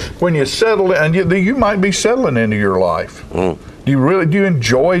mean, when you settle in, and you might be settling into your life. Do you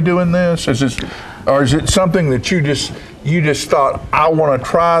enjoy doing this? Or is it something that you just thought, I want to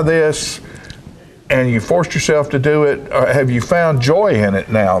try this, and you forced yourself to do it? Or have you found joy in it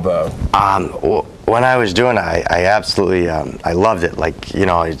now, though? When I was doing it, I absolutely I loved it. Like, you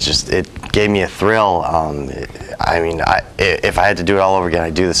know, it gave me a thrill. I mean, if I had to do it all over again,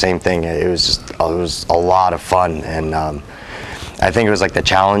 I'd do the same thing. It was a lot of fun, and I think it was like the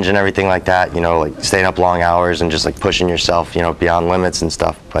challenge and everything like that. You know, like staying up long hours and just like pushing yourself, you know, beyond limits and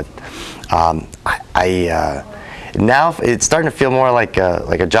stuff. But now it's starting to feel more like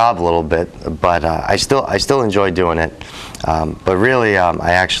a job a little bit. But I still enjoy doing it. But really,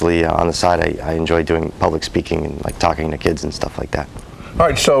 I actually on the side I enjoy doing public speaking and like talking to kids and stuff like that. All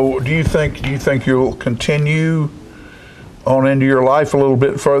right, so do you think you'll continue on into your life a little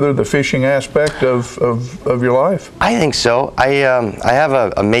bit further, the fishing aspect of your life? I think so. I have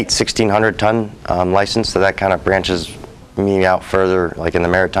a Mate 1600 ton license, so that kind of branches me out further, like in the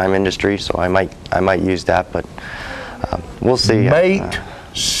maritime industry. So I might use that, but we'll see. Mate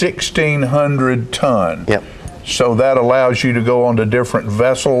 1600 ton. Yep. So that allows you to go onto different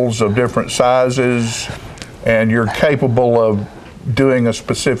vessels of different sizes, and you're capable of doing a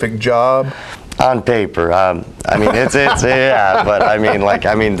specific job? On paper, I mean, it's yeah, but I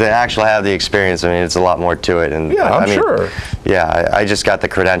mean, to actually have the experience, I mean, it's a lot more to it. And yeah, I'm sure. Yeah, I just got the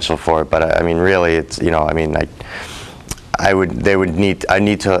credential for it, but I mean, really, it's, you know, I mean, I would need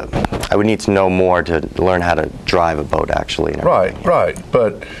to know more to learn how to drive a boat, actually. Right.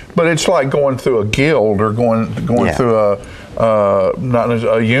 But it's like going through a guild or going through not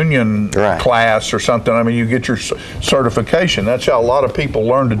a union class or something. I mean, you get your certification. That's how a lot of people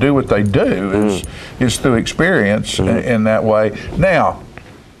learn to do what they do is through experience in that way. Now,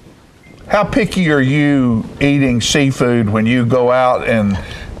 how picky are you eating seafood when you go out in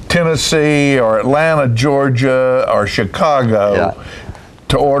Tennessee or Atlanta, Georgia, or Chicago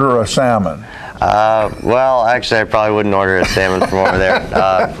to order a salmon? Well, actually, I probably wouldn't order a salmon from over there.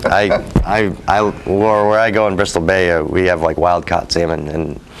 Where I go in Bristol Bay, we have like wild caught salmon,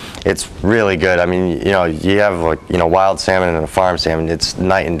 and it's really good. I mean, you know, you have like, you know, wild salmon and a farm salmon. It's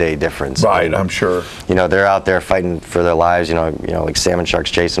night and day difference. Right, I'm sure. You know, they're out there fighting for their lives. You know, like salmon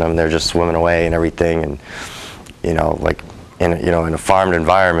sharks chasing them, and they're just swimming away and everything. And you know, like in a farmed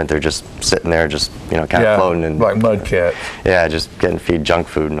environment, they're just sitting there, just, you know, kind of floating and like mud cats. Yeah, just getting feed junk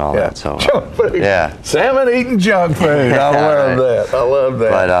food and all that. So junk food. Yeah, salmon eating junk food. I love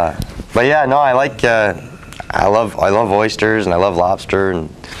that. But yeah, no, I like. I love oysters and I love lobster and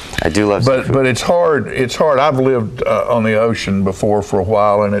I do love seafood. But it's hard. I've lived on the ocean before for a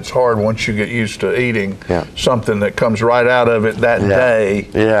while, and it's hard once you get used to eating something that comes right out of it that day.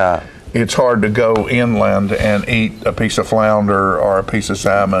 Yeah. It's hard to go inland and eat a piece of flounder or a piece of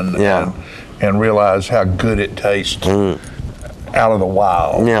salmon and realize how good it tastes out of the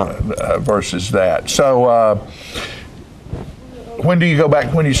wild versus that. So when do you go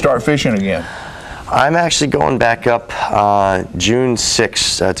back? When do you start fishing again? I'm actually going back up June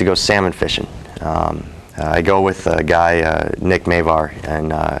 6th to go salmon fishing. I go with a guy, Nick Mavar,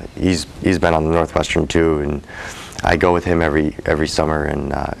 and he's been on the Northwestern too, and I go with him every summer,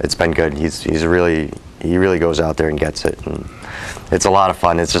 and it's been good. He really goes out there and gets it, and it's a lot of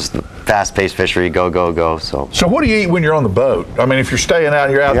fun. It's just fast-paced fishery, go. So what do you eat when you're on the boat? I mean, if you're staying out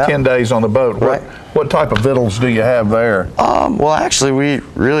and you're out 10 days on the boat, what type of victuals do you have there? Well, actually, we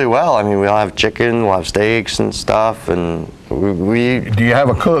really well. I mean, we'll have chicken, we'll have steaks and stuff, and we. Do you have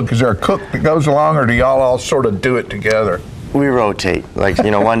a cook? Is there a cook that goes along, or do y'all all sort of do it together? We rotate. Like,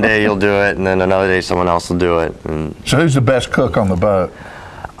 you know, one day you'll do it, and then another day someone else will do it. And so who's the best cook on the boat?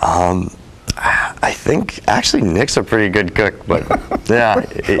 I think actually Nick's a pretty good cook, but yeah.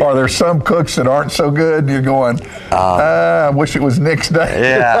 Are there some cooks that aren't so good? You're going, I wish it was Nick's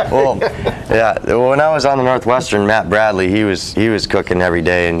day. Yeah, well, yeah. When I was on the Northwestern, Matt Bradley, he was cooking every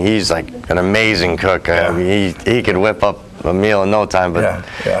day, and he's like an amazing cook. I mean, he could whip up a meal in no time, but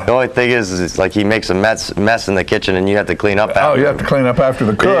the only thing is it's like he makes a mess in the kitchen, and you have to clean up after. Oh, you have to clean up after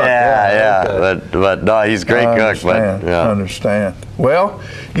the cook. Yeah. Okay. But no, he's a great cook. But I understand. Well,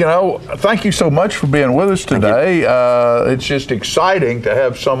 you know, thank you so much for being with us today. It's just exciting to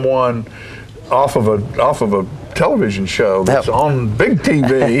have someone off of a television show that's on big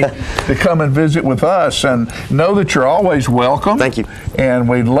TV to come and visit with us, and know that you're always welcome. Thank you. And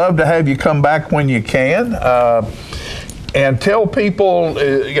we'd love to have you come back when you can. And tell people,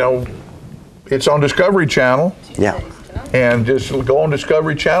 you know, it's on Discovery Channel. Yeah. And just go on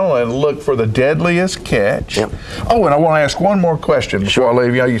Discovery Channel and look for The Deadliest Catch. Yep. Oh, and I want to ask one more question before I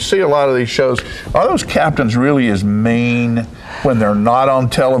leave. You know, you see a lot of these shows. Are those captains really as mean when they're not on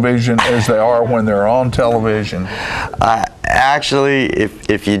television as they are when they're on television? Actually,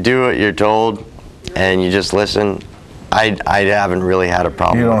 if you do what you're told and you just listen, I haven't really had a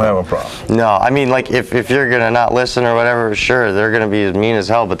problem. You don't have a problem? No, I mean, like, if you're going to not listen or whatever, sure, they're going to be as mean as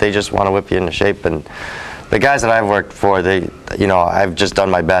hell, but they just want to whip you into shape. And the guys that I've worked for, I've just done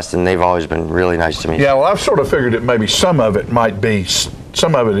my best, and they've always been really nice to me. Yeah, well, I've sort of figured that maybe some of it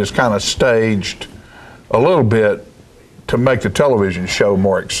is kind of staged a little bit to make the television show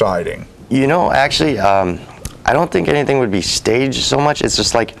more exciting. You know, actually, I don't think anything would be staged so much. It's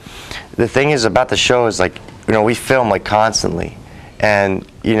just like, the thing is about the show is, like, you know, we film like constantly, and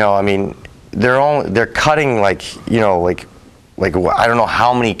you know, I mean, they're cutting like, you know, like I don't know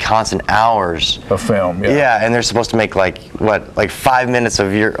how many constant hours of film. Yeah, and they're supposed to make like 5 minutes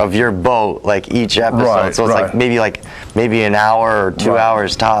of your boat like each episode. Right, so it's like maybe an hour or 2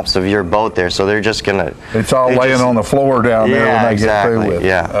 hours tops of your boat there. So they're just gonna. It's all laying on the floor down there when they get through with it.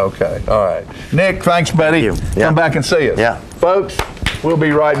 Yeah. Okay. All right. Nick, thanks, buddy. Thank you. Come back and see us. Yeah. Folks, we'll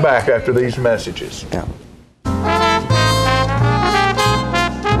be right back after these messages. Yeah.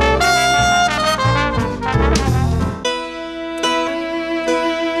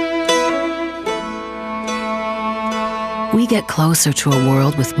 We get closer to a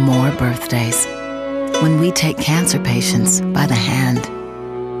world with more birthdays when we take cancer patients by the hand.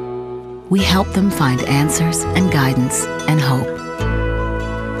 We help them find answers and guidance and hope,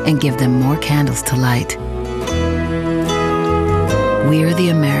 and give them more candles to light. We're the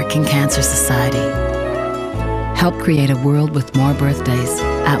American Cancer Society. Help create a world with more birthdays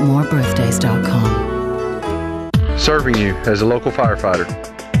at morebirthdays.com. Serving you as a local firefighter.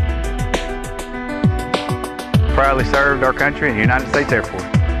 Proudly served our country in the United States Air Force.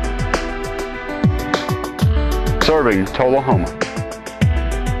 Serving Tullahoma.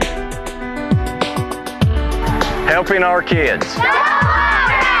 Helping our kids.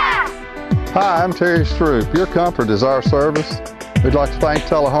 Hi, I'm Terry Stroop. Your comfort is our service. We'd like to thank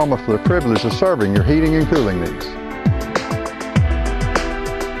Tullahoma for the privilege of serving your heating and cooling needs.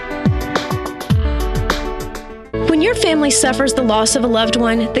 When your family suffers the loss of a loved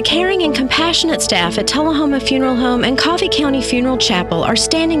one, the caring and compassionate staff at Tullahoma Funeral Home and Coffee County Funeral Chapel are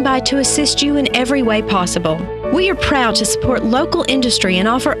standing by to assist you in every way possible. We are proud to support local industry and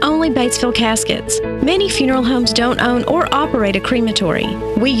offer only Batesville caskets. Many funeral homes don't own or operate a crematory.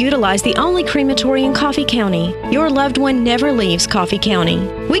 We utilize the only crematory in Coffee County. Your loved one never leaves Coffee County.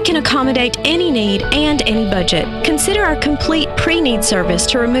 We can accommodate any need and any budget. Consider our complete pre-need service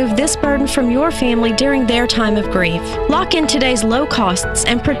to remove this burden from your family during their time of grief. Lock in today's low costs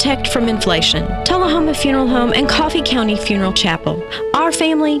and protect from inflation. Tullahoma Funeral Home and Coffee County Funeral Chapel. Our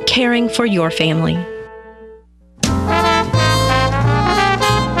family caring for your family.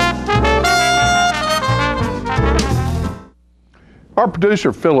 Our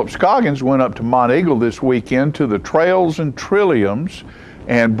producer, Philip Scoggins, went up to Monteagle this weekend to the Trails and Trilliums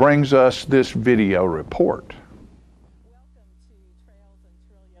and brings us this video report.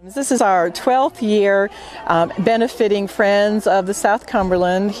 This is our 12th year benefiting Friends of the South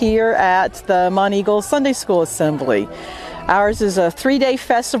Cumberland here at the Monteagle Sunday School Assembly. Ours is a 3-day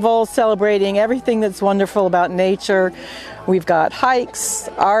festival celebrating everything that's wonderful about nature. We've got hikes,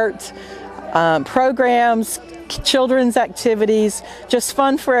 art, programs, children's activities, just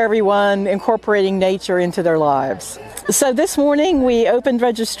fun for everyone, incorporating nature into their lives. So this morning we opened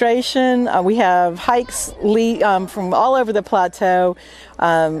registration. We have hikes from all over the plateau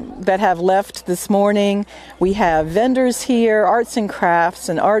that have left this morning. We have vendors here, arts and crafts,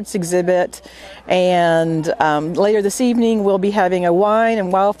 an arts exhibit, and later this evening we'll be having a wine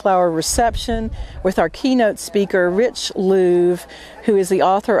and wildflower reception with our keynote speaker, Rich Louv, who is the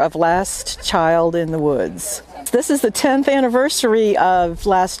author of Last Child in the Woods. This is the 10th anniversary of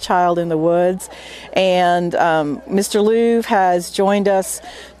Last Child in the Woods, and Mr. Louv has joined us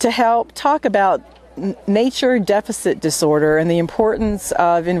to help talk about nature deficit disorder and the importance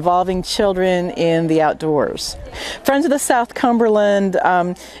of involving children in the outdoors. Friends of the South Cumberland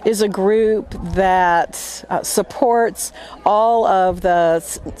is a group that supports all of the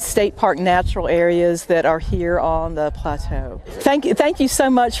state park natural areas that are here on the plateau. Thank you so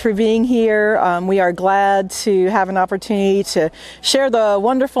much for being here. We are glad to have an opportunity to share the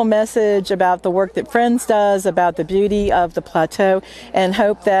wonderful message about the work that Friends does, about the beauty of the plateau, and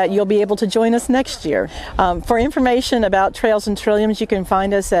hope that you'll be able to join us next year. For information about Trails and Trilliums, you can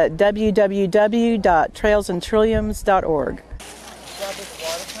find us at www.trailsandtrilliums.org.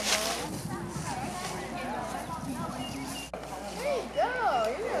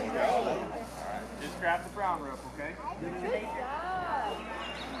 grab the brown rope, okay? Good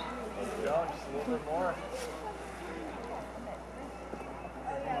job. Just a little bit more.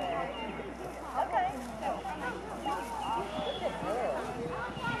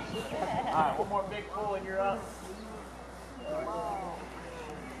 All right, one more big pull and you're up.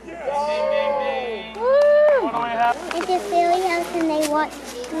 Ding, ding, ding. What do we have? It's a fairy house and they watch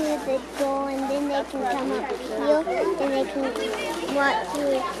through the door and then they can come up here and they can watch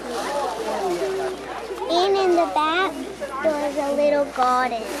through. And in the back, there's a little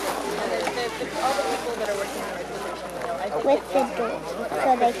garden. With the door,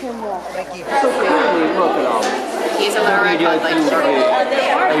 so they can walk. He's a little red hot like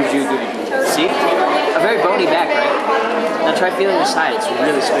see? A very bony back, right? Now try feeling the side, it's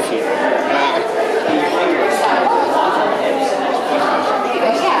really squishy.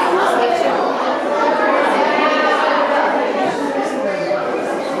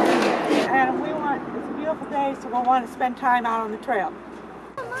 And it's a beautiful day, so we'll want to spend time out on the trail.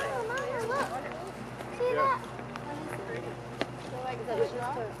 See that?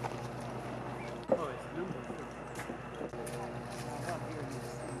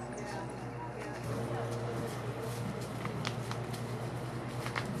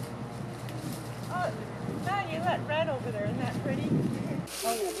 Now you let red over there, isn't that pretty?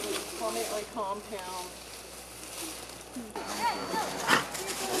 Oh yeah, permanently compound.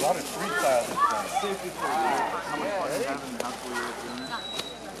 A lot of street styles.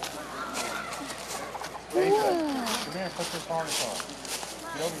 Come here, put this harness on.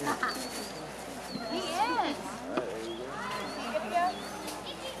 Get over here. He is.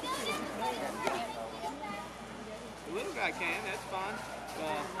 The little guy can, that's fine.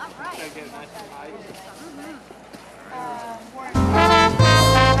 Gotta get it nice and high.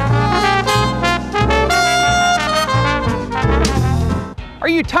 Are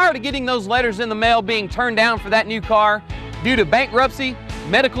you tired of getting those letters in the mail being turned down for that new car due to bankruptcy,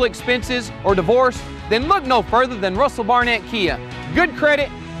 medical expenses, or divorce? Then look no further than Russell Barnett Kia. Good credit,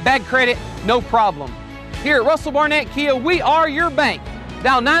 bad credit, no problem. Here at Russell Barnett Kia, we are your bank.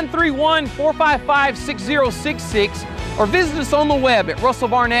 Dial 931-455-6066 or visit us on the web at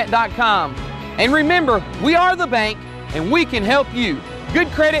russellbarnett.com. And remember, we are the bank and we can help you.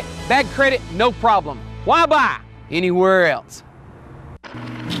 Good credit, bad credit, no problem. Why buy anywhere else?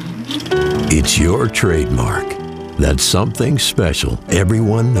 It's your trademark. That's something special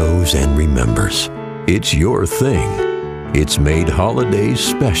everyone knows and remembers. It's your thing. It's made holidays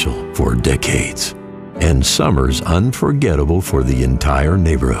special for decades and summers unforgettable for the entire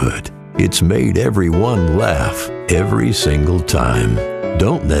neighborhood. It's made everyone laugh every single time.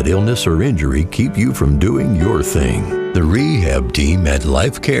 Don't let illness or injury keep you from doing your thing. The rehab team at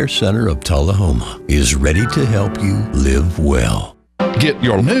Life Care Center of Tullahoma is ready to help you live well. Get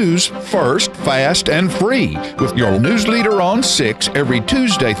your news first, fast, and free with your news leader on 6 every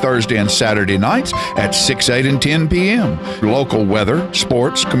Tuesday, Thursday, and Saturday nights at 6, 8, and 10 p.m. Local weather,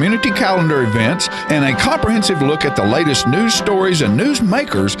 sports, community calendar events, and a comprehensive look at the latest news stories and news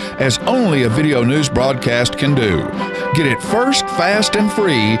makers as only a video news broadcast can do. Get it first, fast, and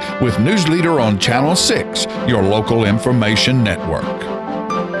free with News Leader on Channel 6, your local information network.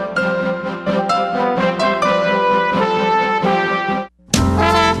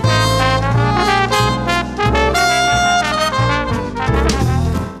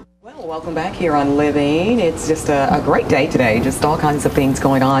 Welcome back here on Living. It's just a great day today, just all kinds of things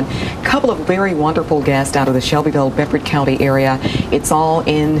going on. A couple of very wonderful guests out of the Shelbyville, Bedford County area. It's all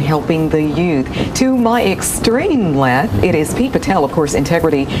in helping the youth. To my extreme left, it is Pete Patel, of course,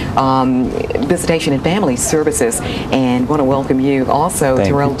 Integrity Visitation and Family Services, and want to welcome you. Also,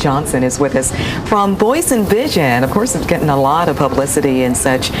 Terrell Johnson is with us from Voice and Vision. Of course, it's getting a lot of publicity and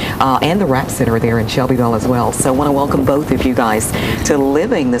such, and the Rap Center there in Shelbyville as well. So I want to welcome both of you guys to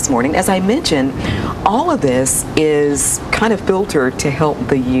Living this morning. As I mentioned, all of this is kind of filtered to help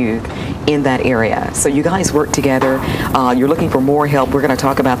the youth in that area. So you guys work together. You're looking for more help. We're going to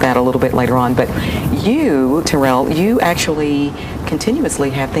talk about that a little bit later on. But you, Terrell, you actually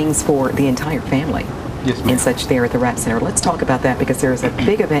continuously have things for the entire family. Yes, ma'am. And such there at the Rap Center. Let's talk about that because there's a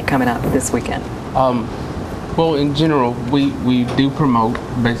big event coming up this weekend. Well, in general, we do promote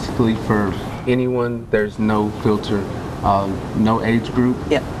basically for anyone. There's no filter. No age group,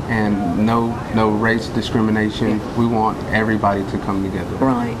 and no race discrimination. We want everybody to come together.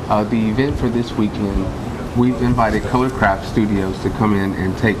 Right. The event for this weekend, we've invited Color Craft Studios to come in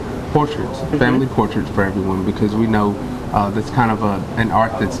and take portraits, family portraits for everyone, because we know that's kind of an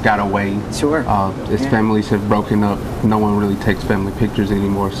art that's got away. Sure. As families have broken up, no one really takes family pictures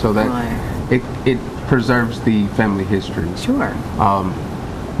anymore, so that it preserves the family history. Sure.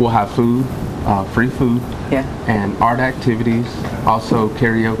 we'll have food, free food, and art activities, also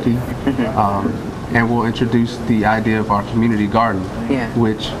karaoke, and we'll introduce the idea of our community garden,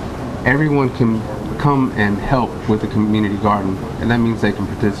 which everyone can come and help with the community garden, and that means they can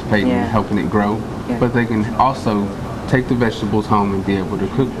participate in helping it grow, but they can also take the vegetables home and be able to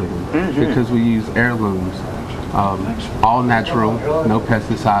cook with them, because we use heirlooms, all natural, no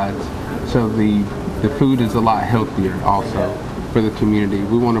pesticides, so the food is a lot healthier also for the community.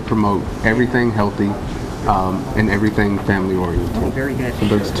 We want to promote everything healthy and everything family oriented. Oh, very good. So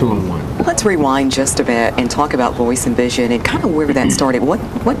there's 2 in 1. Let's rewind just a bit and talk about Voice and Vision and kind of where that started.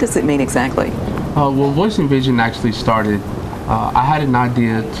 What does it mean exactly? Well, Voice and Vision actually started, I had an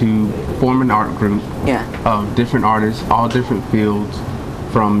idea to form an art group of different artists, all different fields,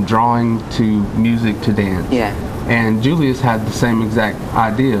 from drawing to music to dance. And Julius had the same exact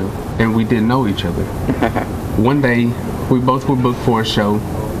idea, and we didn't know each other. One day, we both were booked for a show,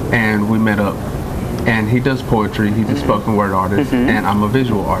 and we met up. And he does poetry, he's a spoken word artist, and I'm a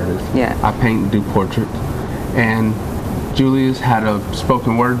visual artist. I paint and do portraits. And Julius had a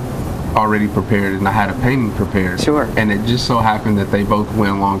spoken word already prepared, and I had a painting prepared. And it just so happened that they both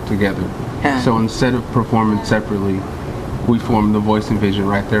went along together. So instead of performing separately, we formed the Voice and Vision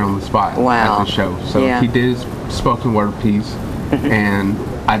right there on the spot at the show. So he did his spoken word piece, and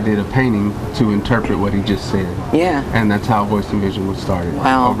I did a painting to interpret what he just said. And that's how Voice and Vision was started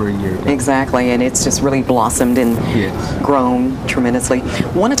over a year ago. Exactly, and it's just really blossomed and grown tremendously.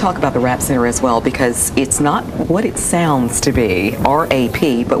 I want to talk about the Rap Center as well, because it's not what it sounds to be,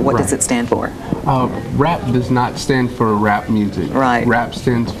 RAP, but what does it stand for? RAP does not stand for rap music. RAP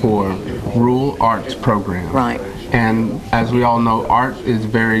stands for Rural Arts Program. And as we all know, art is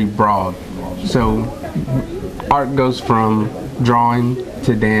very broad. So art goes from drawing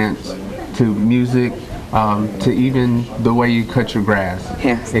to dance to music to even the way you cut your grass.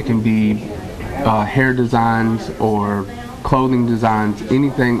 It can be hair designs or clothing designs,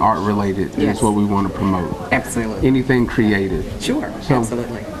 anything art related is what we want to promote. Absolutely. Anything creative. So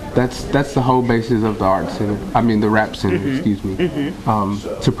absolutely. That's the whole basis of the art center. I mean the Rap Center, excuse me,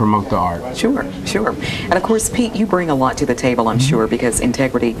 to promote the art. Sure. And of course, Pete, you bring a lot to the table, I'm sure, because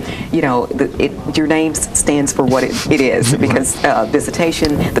integrity, you know, your name stands for what it is, because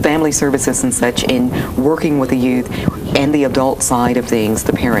visitation, the family services and such, and working with the youth and the adult side of things,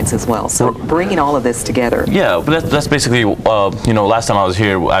 the parents as well. So bringing all of this together. Yeah, but that's basically, you know, last time I was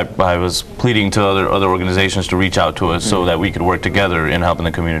here, I was pleading to other organizations to reach out to us so that we could work together in helping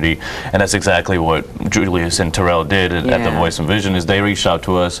the community. And that's exactly what Julius and Terrell did at the Voice and Vision, is they reached out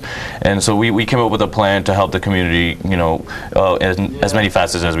to us, and so we came up with a plan to help the community, you know, as many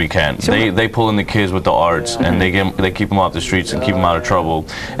facets as we can. They pull in the kids with the arts, and they keep them off the streets and keep them out of trouble,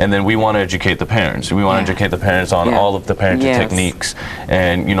 and then we want to educate the parents. We want to educate the parents on all of the parenting techniques,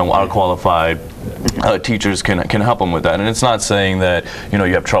 and you know, our qualified teachers can help them with that. And it's not saying that, you know,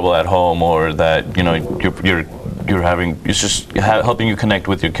 you have trouble at home, or that, you know, you're having, it's just helping you connect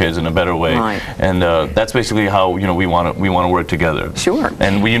with your kids in a better way. And that's basically how, you know, we want to work together.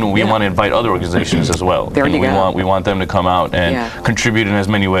 And we want to invite other organizations as well. We want them to come out and contribute in as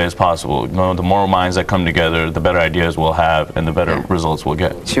many ways as possible. You know, the more minds that come together, the better ideas we'll have and the better results we'll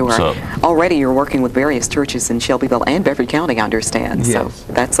get. So, already you're working with various churches in Shelbyville and Bedford County, I understand. So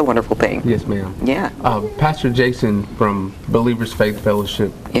that's a wonderful thing. Yes, ma'am. Pastor Jason from Believers Faith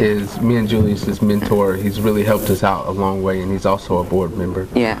Fellowship is me and Julius's mentor. He's really helped us out a long way, and he's also a board member.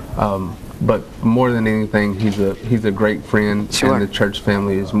 But more than anything, he's a great friend, and the church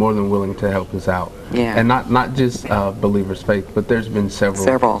family is more than willing to help us out. And not just Believers Faith, but there's been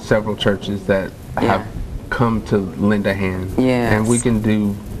several churches that have come to lend a hand, and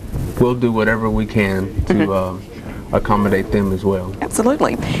we'll do whatever we can to accommodate them as well.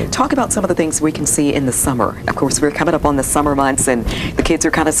 Absolutely. Talk about some of the things we can see in the summer. Of course, we're coming up on the summer months, and the kids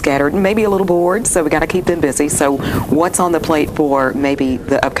are kind of scattered and maybe a little bored, so we got to keep them busy. So what's on the plate for maybe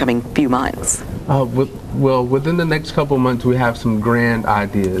the upcoming few months? Well, within the next couple months, we have some grand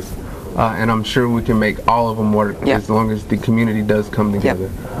ideas. And I'm sure we can make all of them work as long as the community does come together.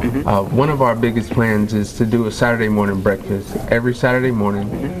 One of our biggest plans is to do a Saturday morning breakfast. Every Saturday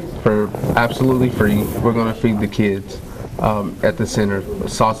morning, for absolutely free, we're going to feed the kids at the center a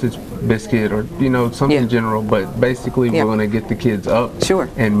sausage, biscuit, or something general. But basically, we're going to get the kids up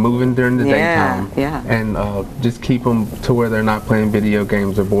and moving during the daytime, and just keep them to where they're not playing video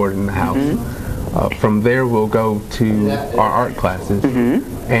games or bored in the house. From there, we'll go to our art classes,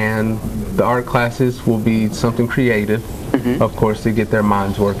 and the art classes will be something creative, of course, to get their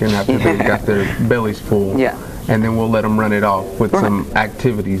minds working after they got their bellies full. And then we'll let them run it off with some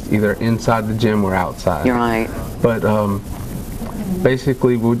activities, either inside the gym or outside. But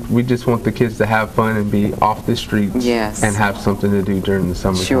basically, we just want the kids to have fun and be off the streets and have something to do during the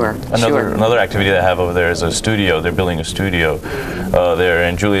summer. Sure. Another activity they have over there is a studio. They're building a studio there,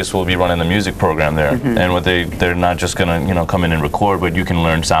 and Julius will be running the music program there. And what they're not just gonna come in and record, but you can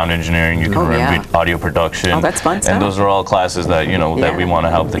learn sound engineering, you can learn audio production. Oh, that's fun stuff. And those are all classes that that we want to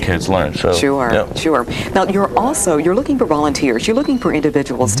help the kids learn. So Sure. Now you're looking for volunteers. You're looking for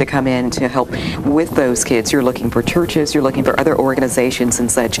individuals to come in to help with those kids. You're looking for churches. You're looking for other organizations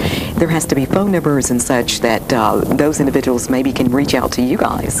and such. There has to be phone numbers and such that those individuals maybe can reach out to you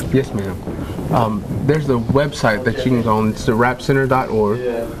guys. Yes, ma'am. There's a website that you can go on. It's the rapcenter.org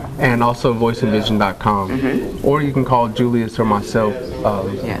and also voiceandvision.com. Or you can call Julius or myself.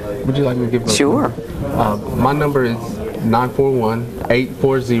 Would you like me to give those? Sure. My number is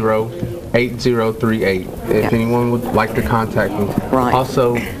 941-840-8038 if anyone would like to contact me. Right.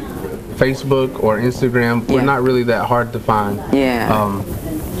 Also, Facebook or Instagram, we're not really that hard to find.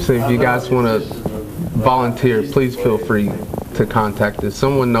 So if you guys want to volunteer, please feel free to contact us.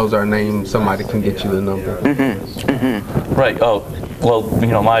 Someone knows our name, somebody can get you the number. Right. Oh, well,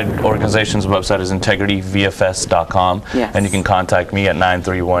 my organization's website is integrityvfs.com, and you can contact me at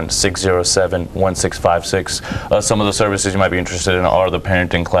 931-607-1656. Some of the services you might be interested in are the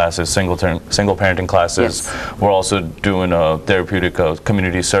parenting classes, single parenting classes. We're also doing a therapeutic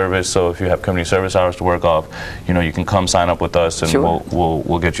community service, so if you have community service hours to work off, you can come sign up with us, and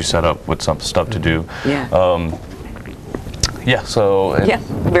we'll get you set up with some stuff to do.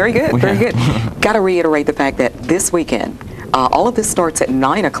 Very good, very good. Got to reiterate the fact that this weekend, all of this starts at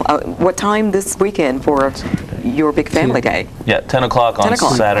 9 o'clock. What time this weekend for your big family day? 10 o'clock on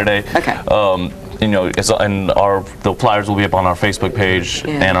Saturday. Okay. The flyers will be up on our Facebook page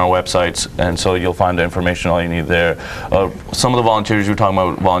and our websites, and so you'll find the information all you need there. Some of the volunteers you were talking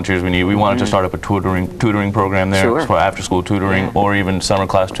about, volunteers we need. We wanted to start up a tutoring program there for after-school tutoring or even summer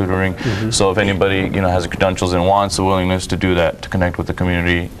class tutoring. So if anybody has the credentials and wants the willingness to do that, to connect with the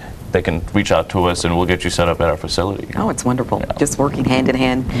community, they can reach out to us and we'll get you set up at our facility. Oh, it's wonderful. Just working hand in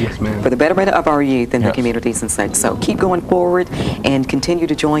hand for the betterment of our youth and the communities and such. So keep going forward and continue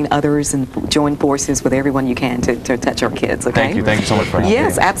to join others and join forces with everyone you can to touch our kids, okay? Thank you so much for having me.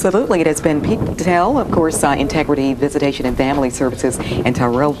 Yes, absolutely. It has been Pete Patel, of course, Integrity Visitation and Family Services, and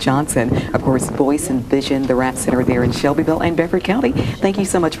Tyrell Johnson, of course, Voice and Vision, the RAP Center there in Shelbyville and Bedford County. Thank you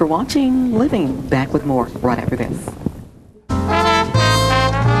so much for watching Living. Back with more right after this.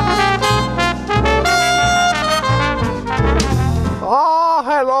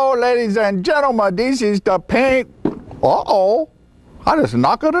 Hello, ladies and gentlemen. This is the paint. I just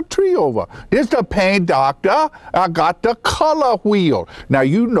knocked the tree over. This is the paint doctor. I got the color wheel. Now,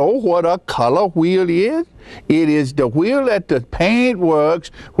 you know what a color wheel is? It is the wheel at the Paint Works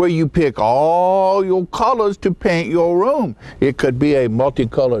where you pick all your colors to paint your room. It could be a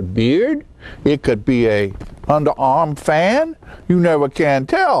multicolored beard. It could be a underarm fan. You never can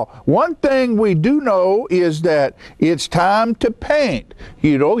tell. One thing we do know is that it's time to paint.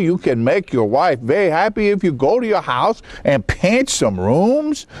 You can make your wife very happy if you go to your house and paint some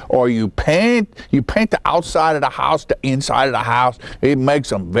rooms, or you paint the outside of the house, the inside of the house. It makes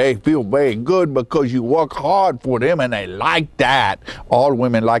them feel very good because you work hard for them and they like that. All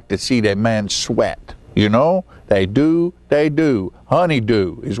women like to see their man sweat. They do.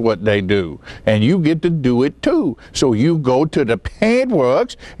 Honeydew is what they do. And you get to do it too. So you go to the Paint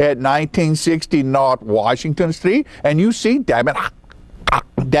Works at 1960 North Washington Street and you see David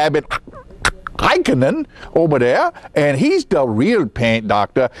Heikkinen over there, and he's the real paint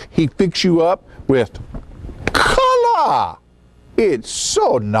doctor. He fixes you up with color. It's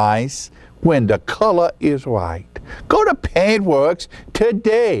so nice when the color is right. Go to Paint Works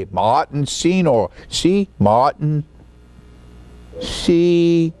today. Martin Senor. See? Martin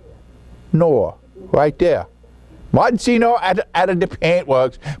Senor. Right there. Martin Senor at the Paint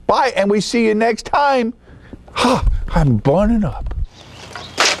Works. Bye, and we see you next time. I'm burning up.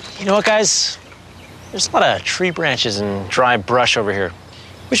 You know what, guys? There's a lot of tree branches and dry brush over here.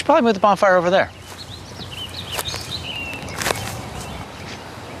 We should probably move the bonfire over there.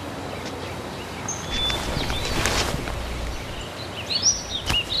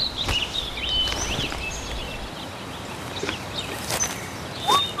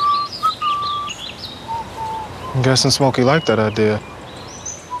 I'm guessing Smokey liked that idea.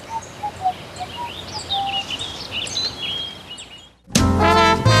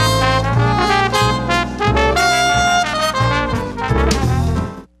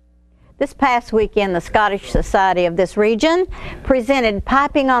 This past weekend, the Scottish Society of this region presented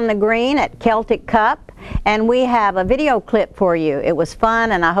Piping on the Green at Celtic Cup, and we have a video clip for you. It was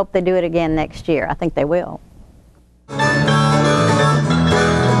fun, and I hope they do it again next year. I think they will.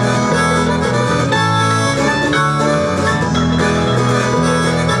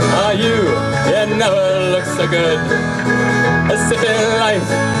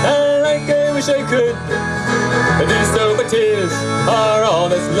 wish I could do so, but tears are all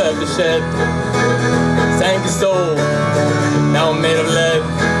that's left to shed. Sank his soul, now made of lead.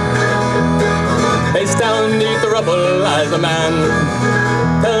 Face down beneath the rubble lies a man,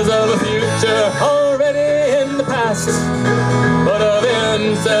 tells of a future already in the past, but of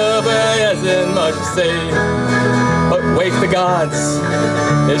himself he hasn't much to say. But wait the gods,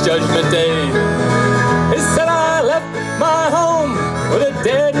 his judgment day. He said, I left my home where the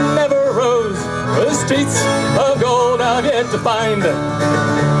dead never rose, where the streets of gold I've yet to find.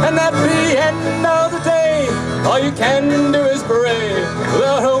 And at the end of the day, all you can do is pray.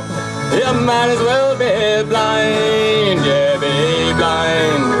 Without hope, you might as well be blind. Yeah, be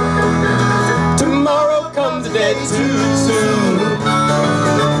blind. Tomorrow comes a day too soon.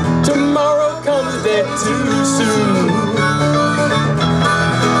 Tomorrow comes a day too soon.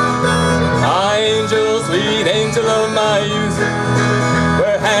 Angel, sweet angel of my youth,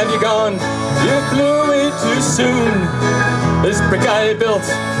 where have you gone? You flew away too soon. This brick I built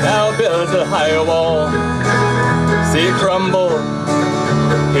now builds a higher wall. See it crumble,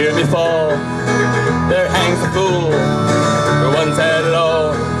 hear me fall. There hangs a fool who once had it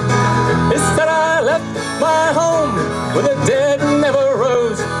all. He said I left my home where the dead never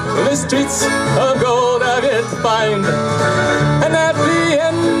rose, where the streets of gold I've yet to find. And at the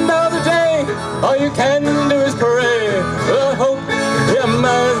end of the day, all you can do is pray. Without hope, you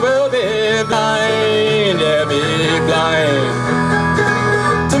might as well be blind. Yeah, be blind.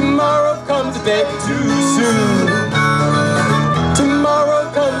 Tomorrow comes a day too soon.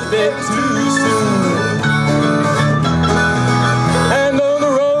 Tomorrow comes a day too soon. And though the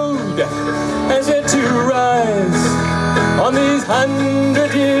road has yet to rise, on these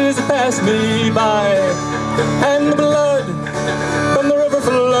 100 years that pass me by, and the blood from the river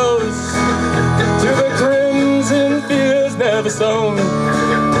flows to the crimson fields never sown,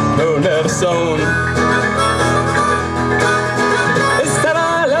 no, never sown. It's that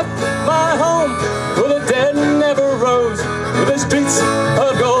I left my home where the dead never rose, where the streets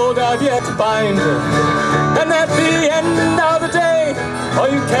of gold I've yet to find. And at the end of the day, all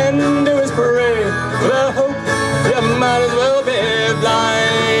you can do is pray. Without hope, you might as well be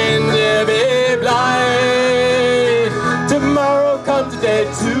blind. Yeah, be blind. Tomorrow comes a day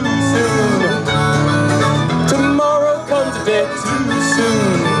too soon. Tomorrow comes a day too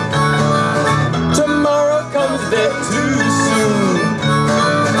soon. Tomorrow comes a day too soon.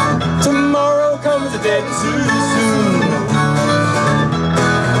 Tomorrow comes a day too soon.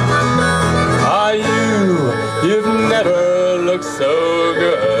 Ah, you've never looked so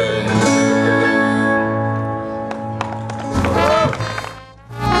good.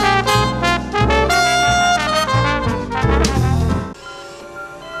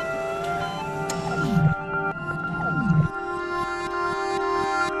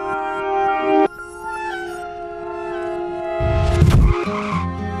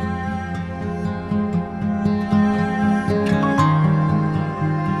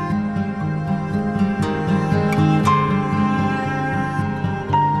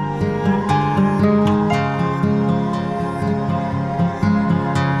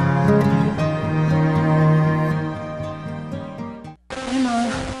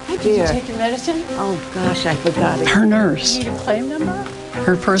 Did you take your medicine? Oh gosh, I forgot it. Her nurse. You need a claim number?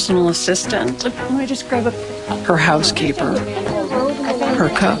 Her personal assistant. Let me just grab a... Her housekeeper. Her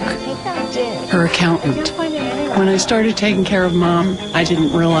cook. Her accountant. When I started taking care of Mom, I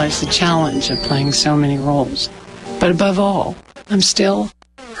didn't realize the challenge of playing so many roles. But above all, I'm still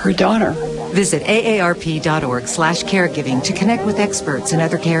her daughter. Visit aarp.org/caregiving to connect with experts and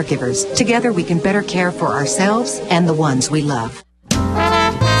other caregivers. Together we can better care for ourselves and the ones we love.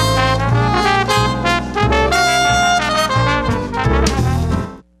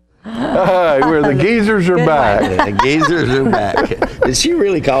 Where the geezers are back. The geezers are back. Did she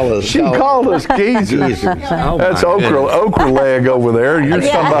really call us? She called us geezers. Oh, that's okra leg over there. You're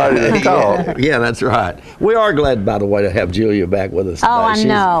somebody to talk. Yeah, that's right. We are glad, by the way, to have Julia back with us. Oh, I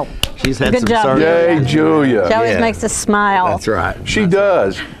know. She's had Good some job, surgery. Yay, Julia. She always makes us smile. That's right. She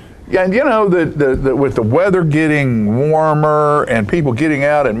does. Yeah, and you know that with the weather getting warmer and people getting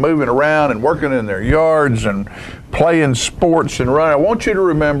out and moving around and working in their yards and playing sports and running, I want you to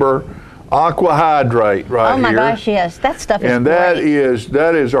remember Aqua Hydrate right here. Oh my gosh, yes, that stuff is and great.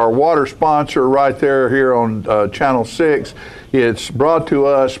 that is our water sponsor right there here on Channel 6. It's brought to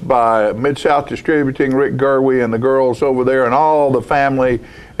us by Mid-South Distributing, Rick Gerwe and the girls over there and all the family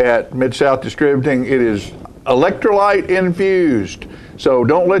at Mid-South Distributing. It is electrolyte infused. So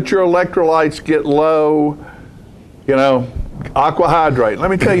don't let your electrolytes get low. You know, Aqua Hydrate. Let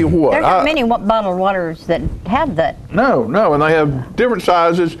me tell you what. There's not many bottled waters that have that. No, and they have different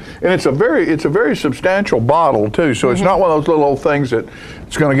sizes, and it's a very substantial bottle too. So it's not one of those little old things that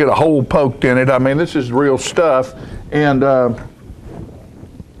it's going to get a hole poked in it. I mean, this is real stuff. And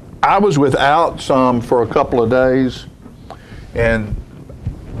I was without some for a couple of days, and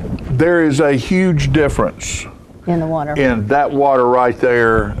there is a huge difference in the water. In that water right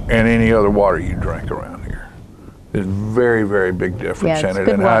there and any other water you drink around here. There's very, very big difference in it,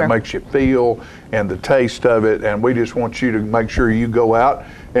 and how it makes you feel and the taste of it. And we just want you to make sure you go out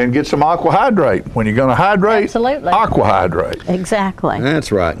and get some Aqua Hydrate. When you're going to hydrate, absolutely, Aqua Hydrate. Exactly.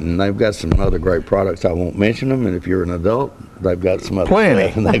 That's right, and they've got some other great products. I won't mention them, and if you're an adult, they've got some other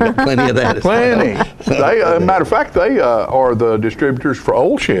stuff, and they've got plenty of that. Plenty. Matter of fact, they are the distributors for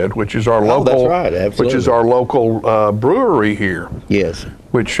Old Shed, which is our local. That's right, absolutely. Which is our local brewery here. Yes.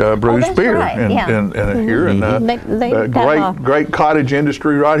 Which brews beer and here, and great cottage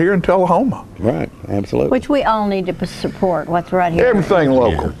industry right here in Tullahoma. Right, absolutely. Which we all need to support. What's right here? Everything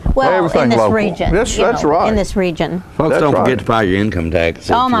local. Well, everything in this local. region. That's right. In this region. Folks, don't forget to file your income tax.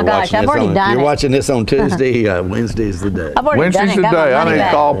 Oh my gosh, I've already done it. If you're watching this on Tuesday, Wednesday's the day. I've already done it. Wednesday's the day. I need to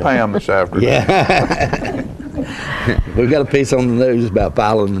call Pam this afternoon. Yeah. We've got a piece on the news about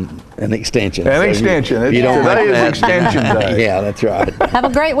filing an extension. Extension. Today is extension day. Yeah, that's right. Have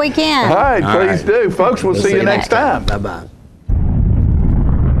a great weekend. All right, please do. Folks, we'll see you next time. Bye-bye.